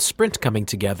T-Mobile and Sprint coming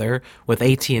together, with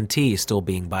AT&T still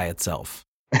being by itself.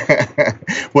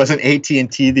 Wasn't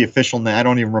AT&T the official name? I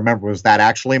don't even remember. Was that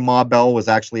actually Ma Bell? Was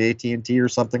actually AT&T or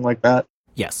something like that?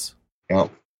 Yes.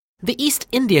 Yep. The East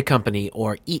India Company,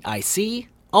 or EIC,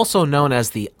 also known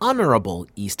as the Honorable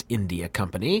East India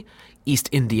Company, East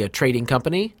India Trading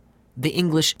Company, the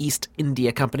English East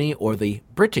India Company, or the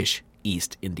British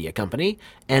East India Company,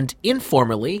 and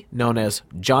informally known as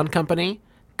John Company,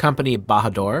 Company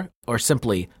Bahadur, or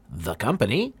simply The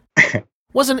Company,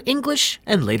 was an English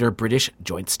and later British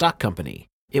joint stock company.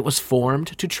 It was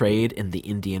formed to trade in the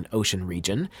Indian Ocean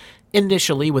region,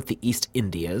 initially with the East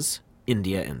Indias,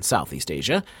 India and Southeast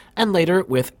Asia, and later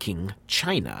with King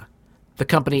China. The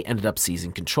company ended up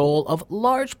seizing control of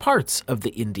large parts of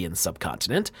the Indian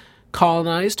subcontinent,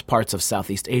 colonized parts of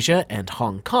Southeast Asia and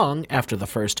Hong Kong after the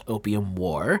First Opium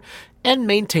War, and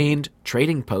maintained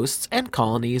trading posts and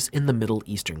colonies in the Middle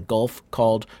Eastern Gulf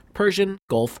called Persian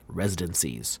Gulf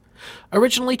Residencies.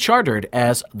 Originally chartered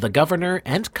as the Governor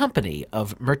and Company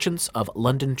of Merchants of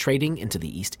London Trading into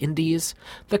the East Indies,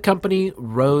 the company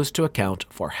rose to account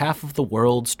for half of the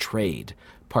world's trade,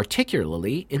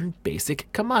 particularly in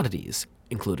basic commodities,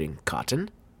 including cotton,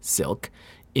 silk,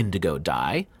 indigo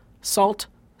dye, salt,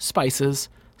 spices,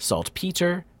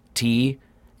 saltpeter, tea,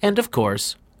 and of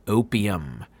course,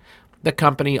 opium. The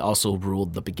company also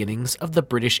ruled the beginnings of the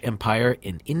British Empire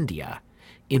in India.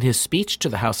 In his speech to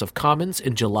the House of Commons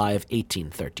in July of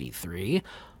 1833,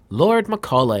 Lord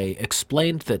Macaulay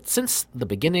explained that since the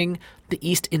beginning, the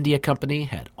East India Company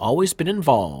had always been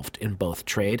involved in both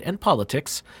trade and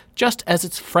politics, just as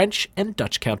its French and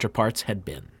Dutch counterparts had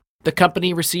been. The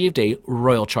company received a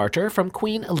royal charter from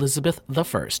Queen Elizabeth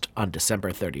I on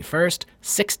December 31st,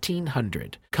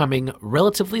 1600, coming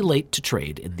relatively late to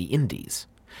trade in the Indies.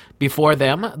 Before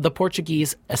them, the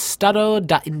Portuguese Estado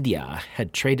da India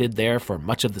had traded there for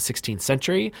much of the 16th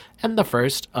century, and the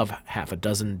first of half a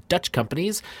dozen Dutch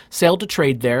companies sailed to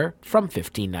trade there from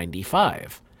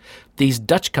 1595. These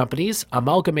Dutch companies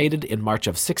amalgamated in March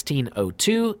of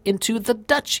 1602 into the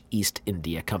Dutch East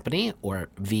India Company, or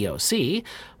VOC,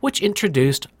 which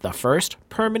introduced the first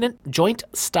permanent joint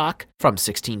stock from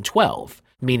 1612,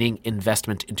 meaning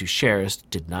investment into shares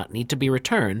did not need to be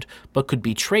returned but could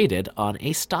be traded on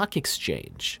a stock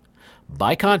exchange.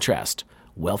 By contrast,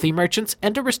 wealthy merchants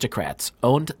and aristocrats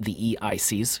owned the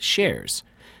EIC's shares.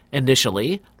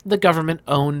 Initially, the government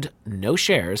owned no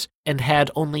shares and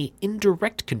had only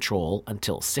indirect control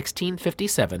until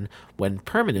 1657, when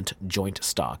permanent joint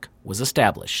stock was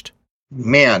established.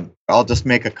 Man, I'll just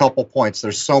make a couple points.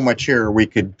 There's so much here. We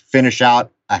could finish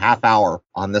out a half hour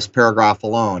on this paragraph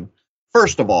alone.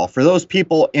 First of all, for those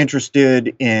people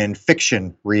interested in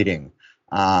fiction reading,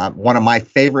 one of my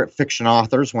favorite fiction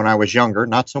authors when I was younger,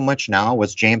 not so much now,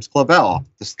 was James Clavell.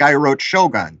 This guy wrote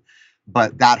Shogun.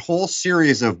 But that whole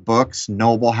series of books,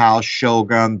 Noble House,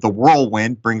 Shogun, The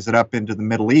Whirlwind, brings it up into the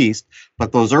Middle East.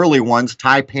 But those early ones,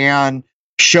 Taipan,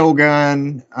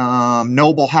 Shogun,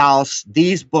 Noble House,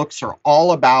 these books are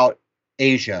all about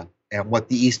Asia and what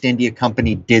the East India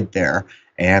Company did there,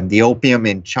 and the opium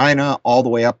in China all the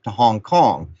way up to Hong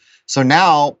Kong. So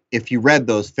now, if you read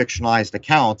those fictionalized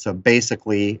accounts of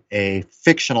basically a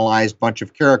fictionalized bunch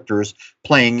of characters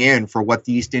playing in for what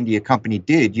the East India Company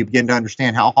did, you begin to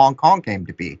understand how Hong Kong came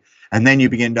to be. And then you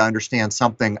begin to understand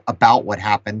something about what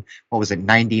happened. What was it,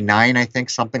 99, I think,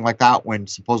 something like that, when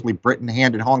supposedly Britain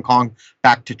handed Hong Kong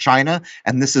back to China.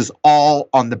 And this is all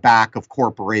on the back of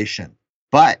corporation.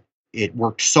 But it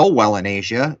worked so well in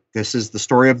Asia. This is the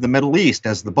story of the Middle East,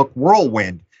 as the book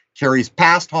Whirlwind carries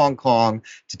past Hong Kong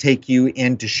to take you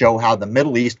in to show how the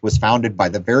Middle East was founded by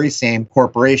the very same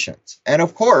corporations. And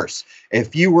of course,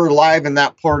 if you were alive in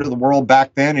that part of the world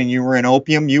back then and you were in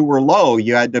opium, you were low.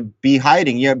 You had to be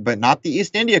hiding, but not the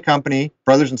East India Company,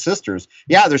 brothers and sisters.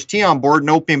 Yeah, there's tea on board and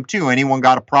opium too. Anyone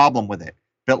got a problem with it?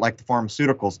 A bit like the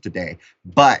pharmaceuticals today.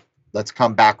 But let's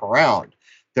come back around.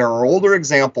 There are older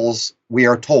examples, we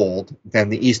are told, than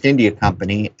the East India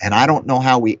Company, and I don't know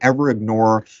how we ever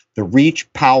ignore the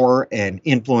reach, power, and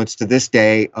influence to this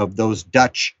day of those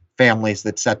Dutch families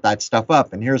that set that stuff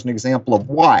up. And here's an example of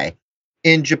why.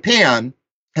 In Japan,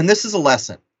 and this is a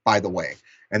lesson, by the way,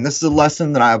 and this is a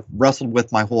lesson that I've wrestled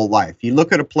with my whole life. You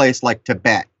look at a place like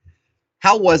Tibet.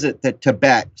 How was it that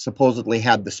Tibet supposedly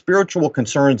had the spiritual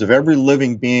concerns of every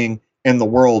living being in the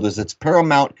world as its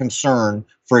paramount concern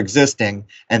for existing,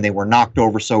 and they were knocked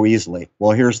over so easily?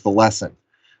 Well, here's the lesson.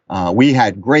 We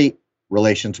had great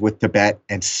relations with Tibet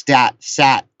and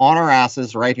sat on our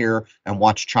asses right here and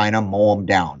watched China mow them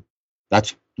down.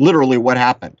 That's literally what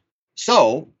happened.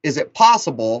 So is it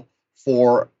possible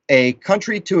for a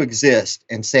country to exist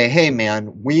and say, hey,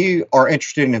 man, we are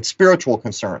interested in spiritual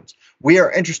concerns. We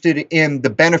are interested in the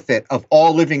benefit of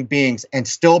all living beings and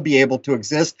still be able to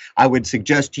exist? I would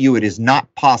suggest to you it is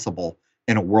not possible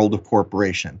in a world of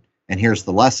corporation. And here's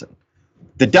the lesson.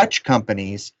 The Dutch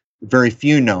companies, very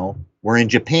few know, were in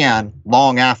Japan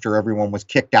long after everyone was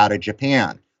kicked out of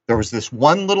Japan. There was this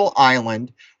one little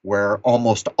island where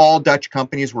almost all Dutch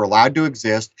companies were allowed to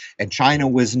exist, and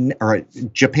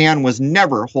Japan was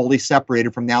never wholly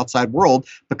separated from the outside world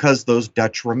because those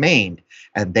Dutch remained.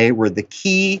 And they were the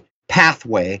key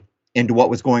pathway into what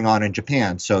was going on in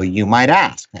Japan. So you might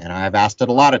ask, and I've asked it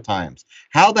a lot of times,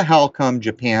 how the hell come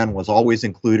Japan was always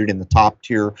included in the top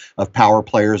tier of power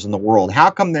players in the world? How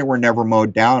come they were never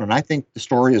mowed down? And I think the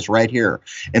story is right here.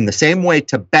 In the same way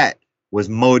Tibet was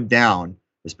mowed down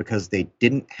is because they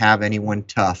didn't have anyone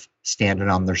tough standing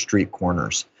on their street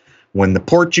corners. When the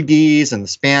Portuguese and the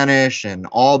Spanish and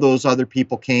all those other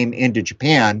people came into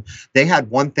Japan, they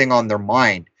had one thing on their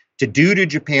mind: to do to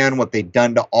Japan what they'd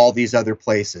done to all these other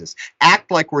places. Act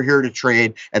like we're here to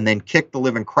trade and then kick the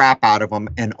living crap out of them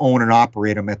and own and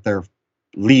operate them at their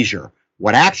leisure.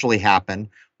 What actually happened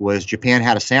was Japan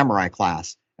had a samurai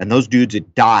class, and those dudes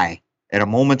would die at a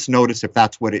moment's notice if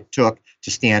that's what it took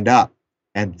to stand up.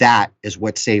 And that is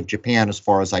what saved Japan, as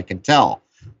far as I can tell.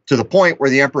 To the point where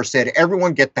the emperor said,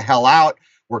 everyone get the hell out.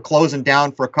 We're closing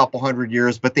down for a couple hundred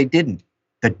years, but they didn't.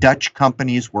 The Dutch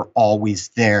companies were always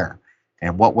there.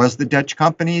 And what was the Dutch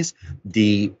companies?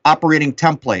 The operating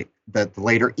template that the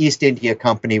later East India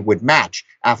Company would match.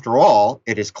 After all,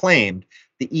 it is claimed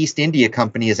the East India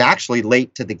Company is actually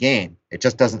late to the game. It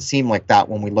just doesn't seem like that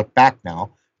when we look back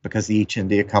now, because the East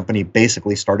India Company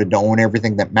basically started to own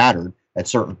everything that mattered at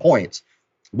certain points.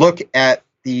 Look at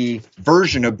the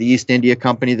version of the East India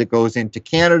Company that goes into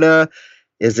Canada.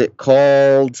 Is it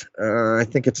called, I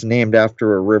think it's named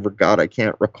after a river. God, I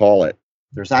can't recall it.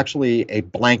 There's actually a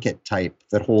blanket type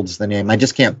that holds the name. I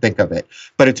just can't think of it.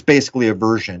 But it's basically a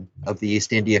version of the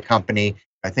East India Company.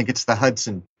 I think it's the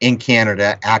Hudson in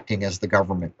Canada acting as the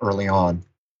government early on.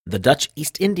 The Dutch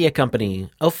East India Company,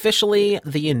 officially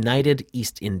the United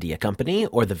East India Company,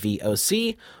 or the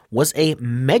VOC, was a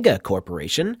mega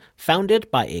corporation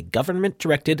founded by a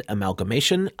government-directed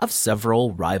amalgamation of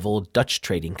several rival Dutch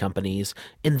trading companies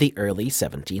in the early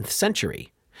 17th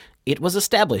century. It was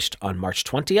established on March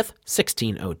 20th,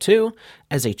 1602,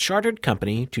 as a chartered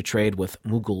company to trade with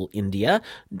Mughal India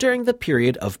during the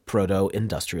period of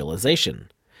proto-industrialization.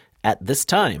 At this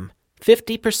time,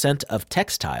 50% of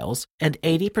textiles and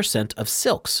 80% of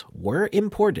silks were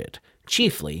imported,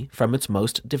 chiefly from its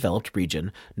most developed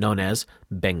region known as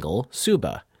Bengal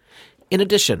Suba. In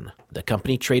addition, the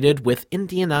company traded with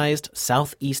Indianized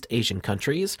Southeast Asian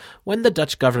countries when the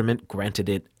Dutch government granted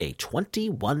it a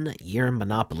 21-year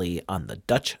monopoly on the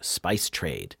Dutch spice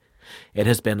trade. It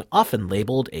has been often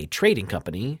labeled a trading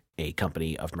company, a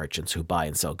company of merchants who buy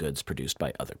and sell goods produced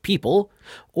by other people,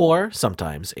 or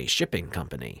sometimes a shipping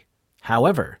company.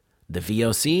 However, the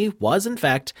VOC was in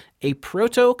fact a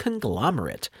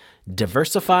proto-conglomerate,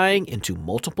 diversifying into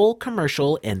multiple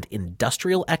commercial and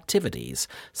industrial activities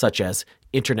such as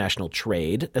international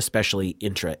trade, especially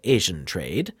intra-Asian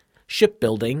trade,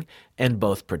 shipbuilding, and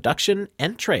both production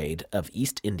and trade of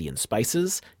East Indian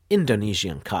spices,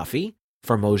 Indonesian coffee,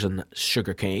 Formosan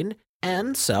sugarcane,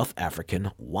 and South African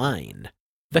wine.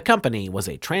 The company was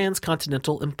a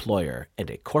transcontinental employer and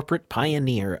a corporate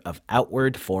pioneer of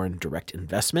outward foreign direct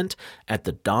investment at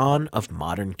the dawn of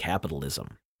modern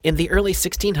capitalism. In the early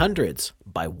 1600s,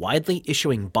 by widely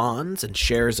issuing bonds and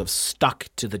shares of stock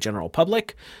to the general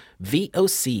public,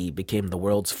 VOC became the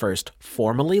world's first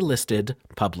formally listed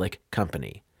public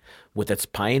company. With its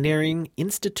pioneering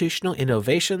institutional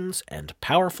innovations and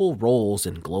powerful roles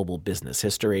in global business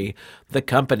history, the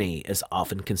company is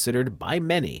often considered by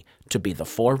many to be the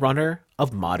forerunner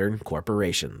of modern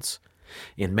corporations.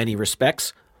 In many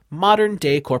respects,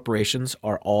 modern-day corporations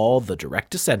are all the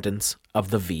direct descendants of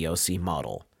the VOC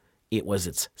model. It was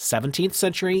its 17th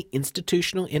century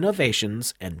institutional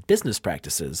innovations and business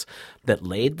practices that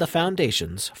laid the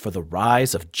foundations for the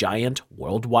rise of giant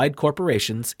worldwide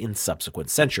corporations in subsequent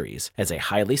centuries as a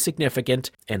highly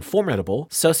significant and formidable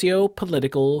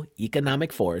socio-political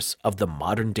economic force of the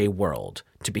modern-day world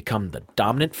to become the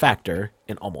dominant factor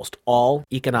in almost all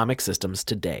economic systems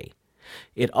today.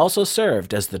 It also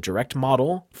served as the direct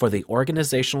model for the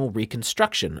organizational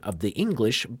reconstruction of the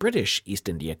English-British East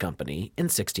India Company in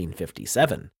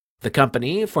 1657. The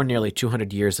company, for nearly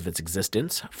 200 years of its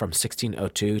existence, from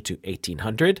 1602 to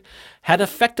 1800, had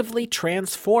effectively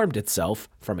transformed itself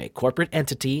from a corporate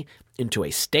entity into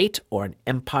a state or an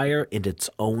empire in its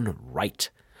own right.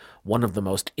 One of the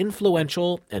most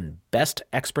influential and best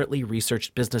expertly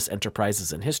researched business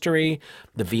enterprises in history,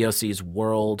 the VOC's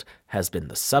world has been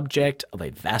the subject of a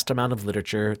vast amount of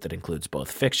literature that includes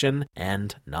both fiction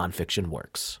and nonfiction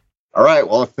works. All right.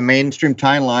 Well, if the mainstream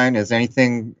timeline is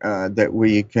anything that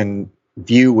we can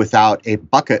view without a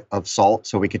bucket of salt,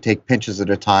 so we could take pinches at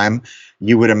a time,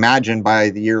 you would imagine by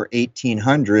the year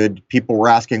 1800, people were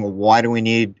asking, well, why do we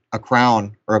need a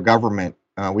crown or a government?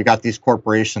 We got these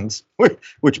corporations,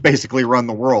 which basically run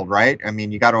the world, right? I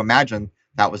mean, you got to imagine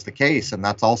that was the case, and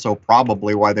that's also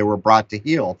probably why they were brought to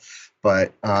heel.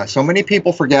 But so many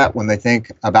people forget when they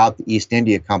think about the East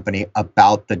India Company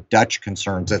about the Dutch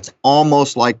concerns. It's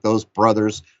almost like those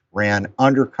brothers ran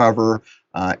undercover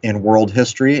in world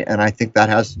history, and I think that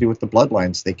has to do with the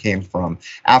bloodlines they came from.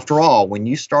 After all, when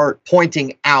you start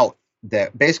pointing out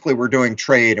that basically we're doing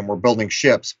trade and we're building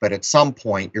ships, but at some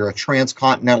point you're a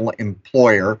transcontinental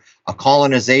employer, a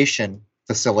colonization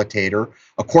facilitator,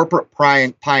 a corporate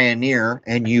pioneer,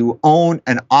 and you own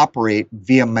and operate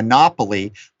via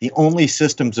monopoly the only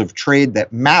systems of trade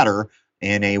that matter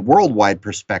in a worldwide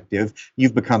perspective,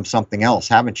 you've become something else,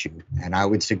 haven't you? And I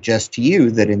would suggest to you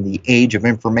that in the age of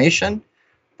information,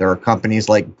 there are companies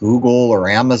like Google or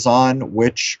Amazon,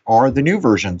 which are the new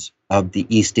versions of the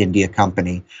East India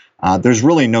Company. There's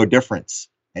really no difference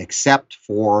except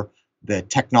for the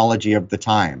technology of the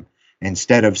time.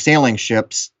 Instead of sailing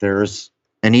ships, there's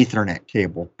an Ethernet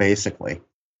cable, basically.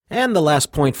 And the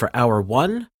last point for Hour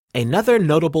 1, another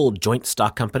notable joint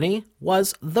stock company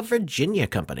was the Virginia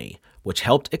Company, which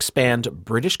helped expand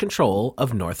British control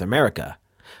of North America.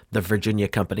 The Virginia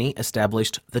Company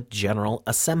established the General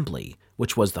Assembly,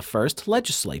 which was the first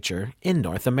legislature in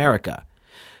North America.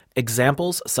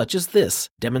 Examples such as this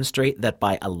demonstrate that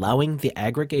by allowing the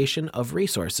aggregation of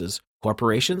resources,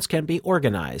 corporations can be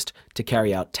organized to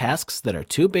carry out tasks that are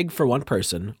too big for one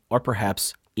person or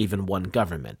perhaps even one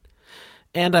government.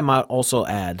 And I might also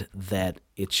add that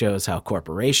it shows how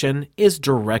corporation is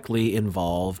directly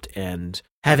involved and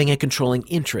having a controlling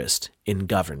interest in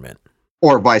government.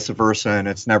 Or vice versa, and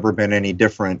it's never been any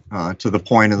different to the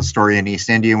point of the story in East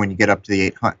India. When you get up to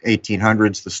the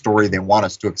 1800s, the story they want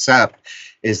us to accept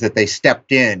is that they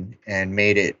stepped in and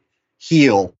made it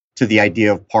heel to the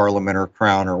idea of parliament or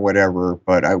crown or whatever.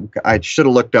 But I should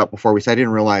have looked up before we said I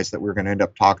didn't realize that we were going to end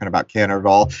up talking about Canada at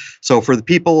all. So for the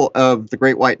people of the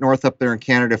Great White North up there in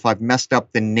Canada, if I've messed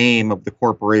up the name of the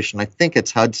corporation, I think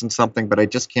it's Hudson something, but I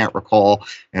just can't recall,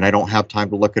 and I don't have time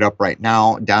to look it up right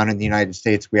now. Down in the United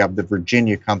States, we have the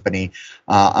Virginia Company.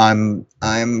 I'm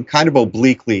kind of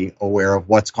obliquely aware of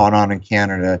what's gone on in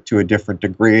Canada to a different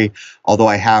degree, although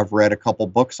I have read a couple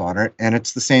books on it, and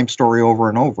it's the same story over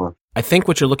and over. I think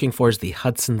what you're looking for is the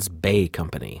Hudson's Bay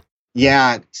Company.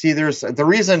 Yeah, see, there's the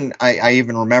reason I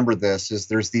even remember this is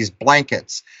there's these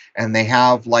blankets, and they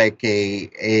have like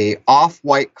a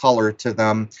off-white color to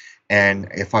them, and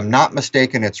if I'm not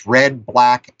mistaken, it's red,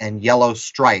 black, and yellow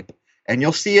stripe. And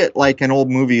you'll see it like in old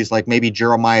movies, like maybe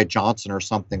Jeremiah Johnson or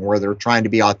something, where they're trying to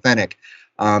be authentic.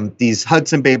 These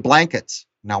Hudson Bay blankets.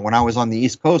 Now, when I was on the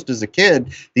East Coast as a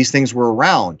kid, these things were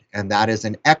around, and that is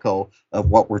an echo of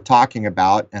what we're talking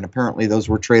about. And apparently those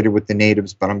were traded with the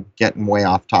natives, but I'm getting way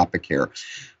off topic here.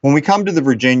 When we come to the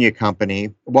Virginia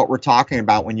Company, what we're talking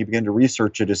about when you begin to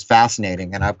research it is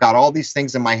fascinating. And I've got all these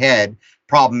things in my head.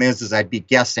 Problem is I'd be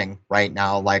guessing right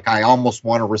now. Like I almost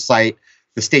want to recite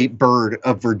the state bird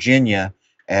of Virginia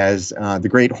as the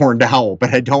great horned owl,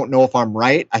 but I don't know if I'm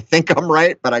right. I think I'm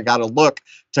right, but I got to look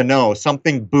to know.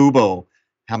 Something Bubo.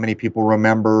 How many people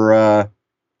remember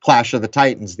Clash of the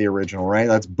Titans, the original, right?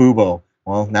 That's Bubo.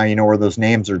 Well, now you know where those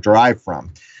names are derived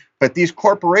from. But these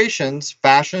corporations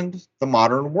fashioned the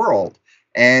modern world.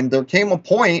 And there came a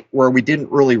point where we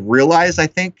didn't really realize, I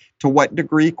think, to what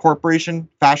degree corporation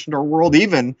fashioned our world,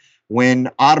 even when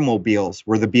automobiles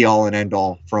were the be-all and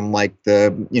end-all from like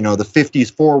the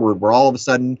 50s forward, where all of a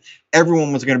sudden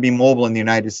everyone was going to be mobile in the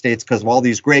United States because of all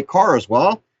these great cars.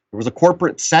 Well, there was a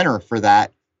corporate center for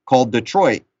that called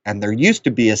Detroit. And there used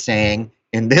to be a saying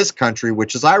in this country,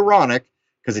 which is ironic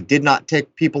because it did not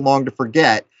take people long to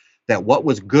forget, that what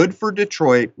was good for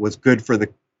Detroit was good for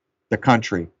the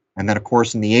country. And then, of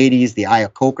course, in the 80s, the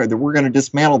Iacocca, that we're going to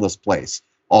dismantle this place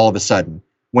all of a sudden.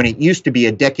 When it used to be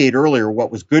a decade earlier,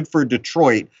 what was good for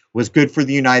Detroit was good for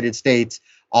the United States.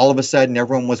 All of a sudden,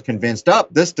 everyone was convinced,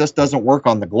 this just doesn't work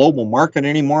on the global market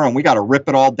anymore, and we got to rip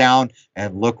it all down.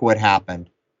 And look what happened.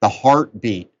 The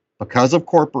heartbeat, because of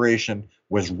corporation,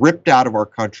 was ripped out of our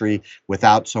country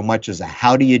without so much as a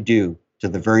how do you do to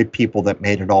the very people that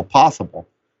made it all possible.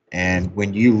 And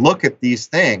when you look at these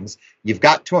things, you've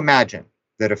got to imagine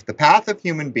that if the path of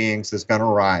human beings is going to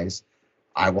rise,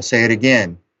 I will say it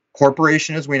again,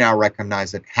 corporation as we now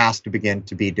recognize it has to begin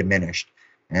to be diminished.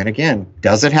 And again,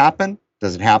 does it happen?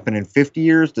 Does it happen in 50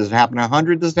 years? Does it happen in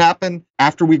 100? Does it happen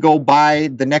after we go by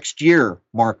the next year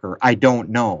marker? I don't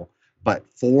know. But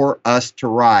for us to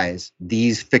rise,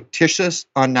 these fictitious,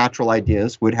 unnatural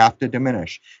ideas would have to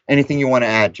diminish. Anything you want to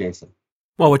add, Jason?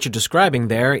 Well, what you're describing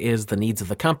there is the needs of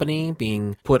the company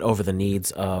being put over the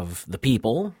needs of the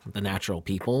people, the natural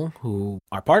people who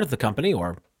are part of the company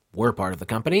or were part of the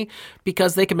company,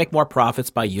 because they can make more profits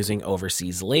by using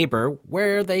overseas labor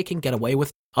where they can get away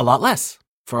with a lot less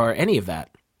for any of that.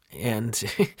 And,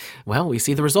 well, we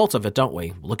see the results of it, don't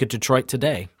we? Look at Detroit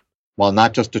today. Well,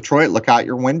 not just Detroit, look out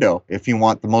your window. If you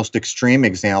want the most extreme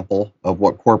example of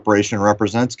what corporation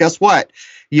represents, guess what?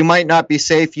 You might not be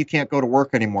safe. You can't go to work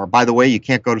anymore. By the way, you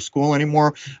can't go to school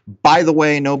anymore. By the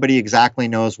way, nobody exactly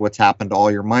knows what's happened to all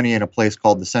your money in a place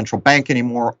called the central bank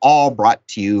anymore, all brought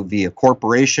to you via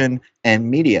corporation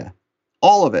and media.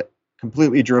 All of it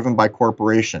completely driven by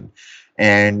corporation.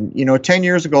 And, 10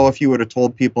 years ago, if you would have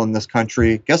told people in this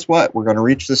country, guess what? We're going to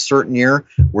reach this certain year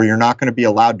where you're not going to be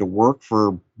allowed to work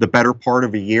for the better part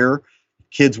of a year.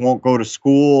 Kids won't go to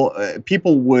school.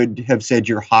 People would have said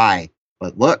you're high.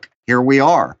 But look, here we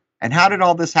are. And how did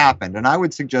all this happen? And I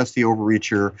would suggest the overreach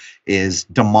here is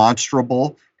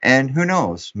demonstrable. And who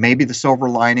knows? Maybe the silver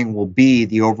lining will be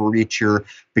the overreacher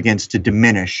begins to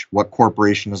diminish what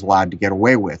corporation is allowed to get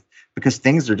away with. Because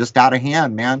things are just out of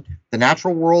hand, man. The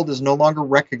natural world is no longer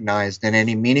recognized in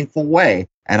any meaningful way.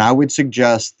 And I would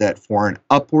suggest that for an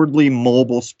upwardly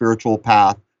mobile spiritual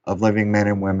path of living men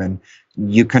and women,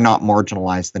 you cannot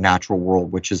marginalize the natural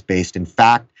world, which is based in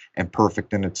fact and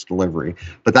perfect in its delivery.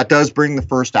 But that does bring the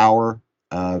first hour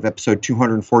of episode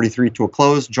 243 to a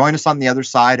close. Join us on the other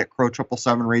side at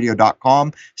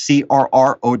crow777radio.com,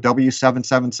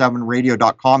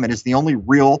 CRROW777radio.com. It is the only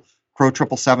real Crow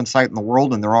 777 site in the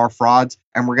world, and there are frauds.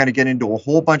 And we're going to get into a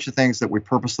whole bunch of things that we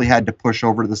purposely had to push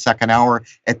over to the second hour.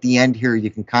 At the end here, you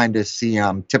can kind of see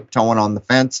tiptoeing on the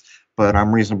fence, but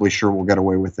I'm reasonably sure we'll get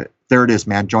away with it. There it is,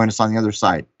 man. Join us on the other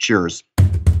side. Cheers.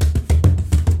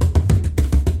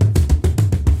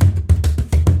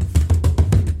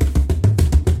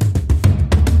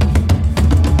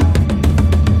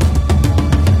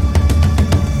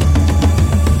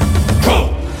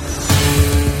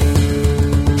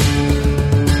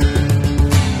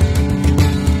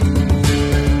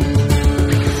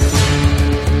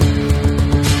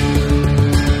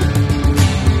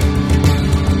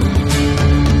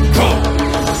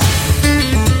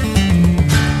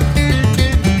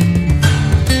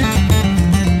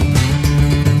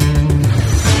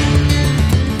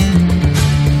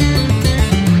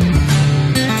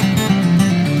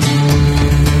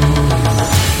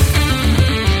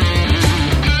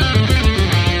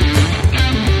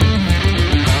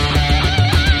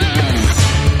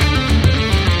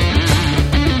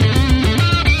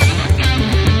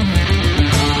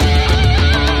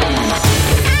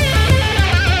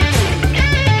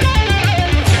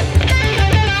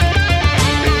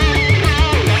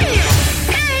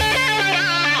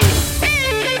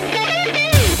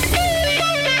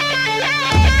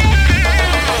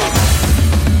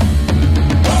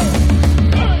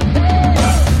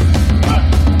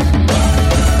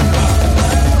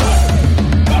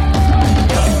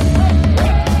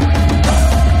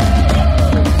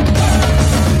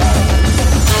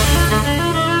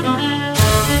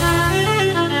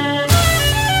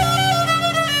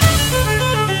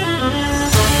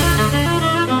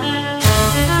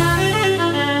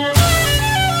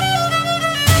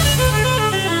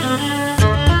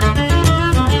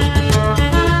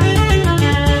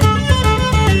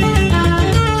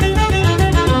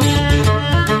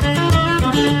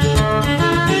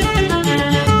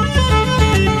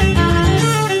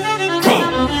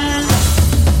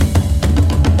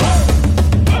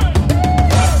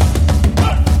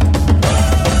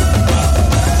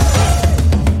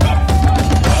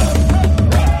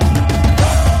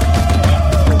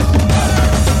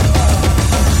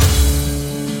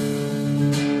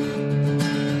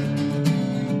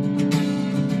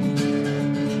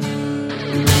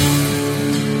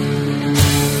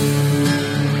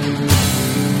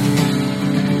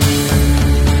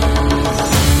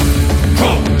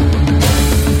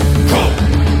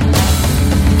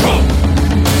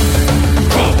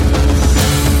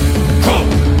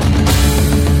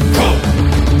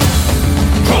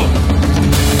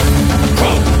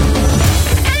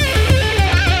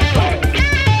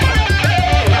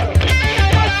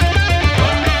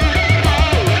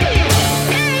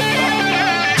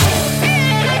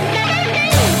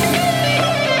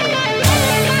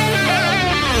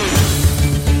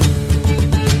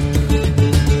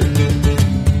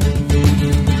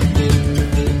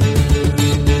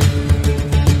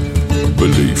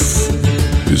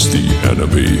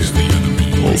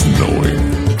 enemy of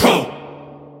knowing.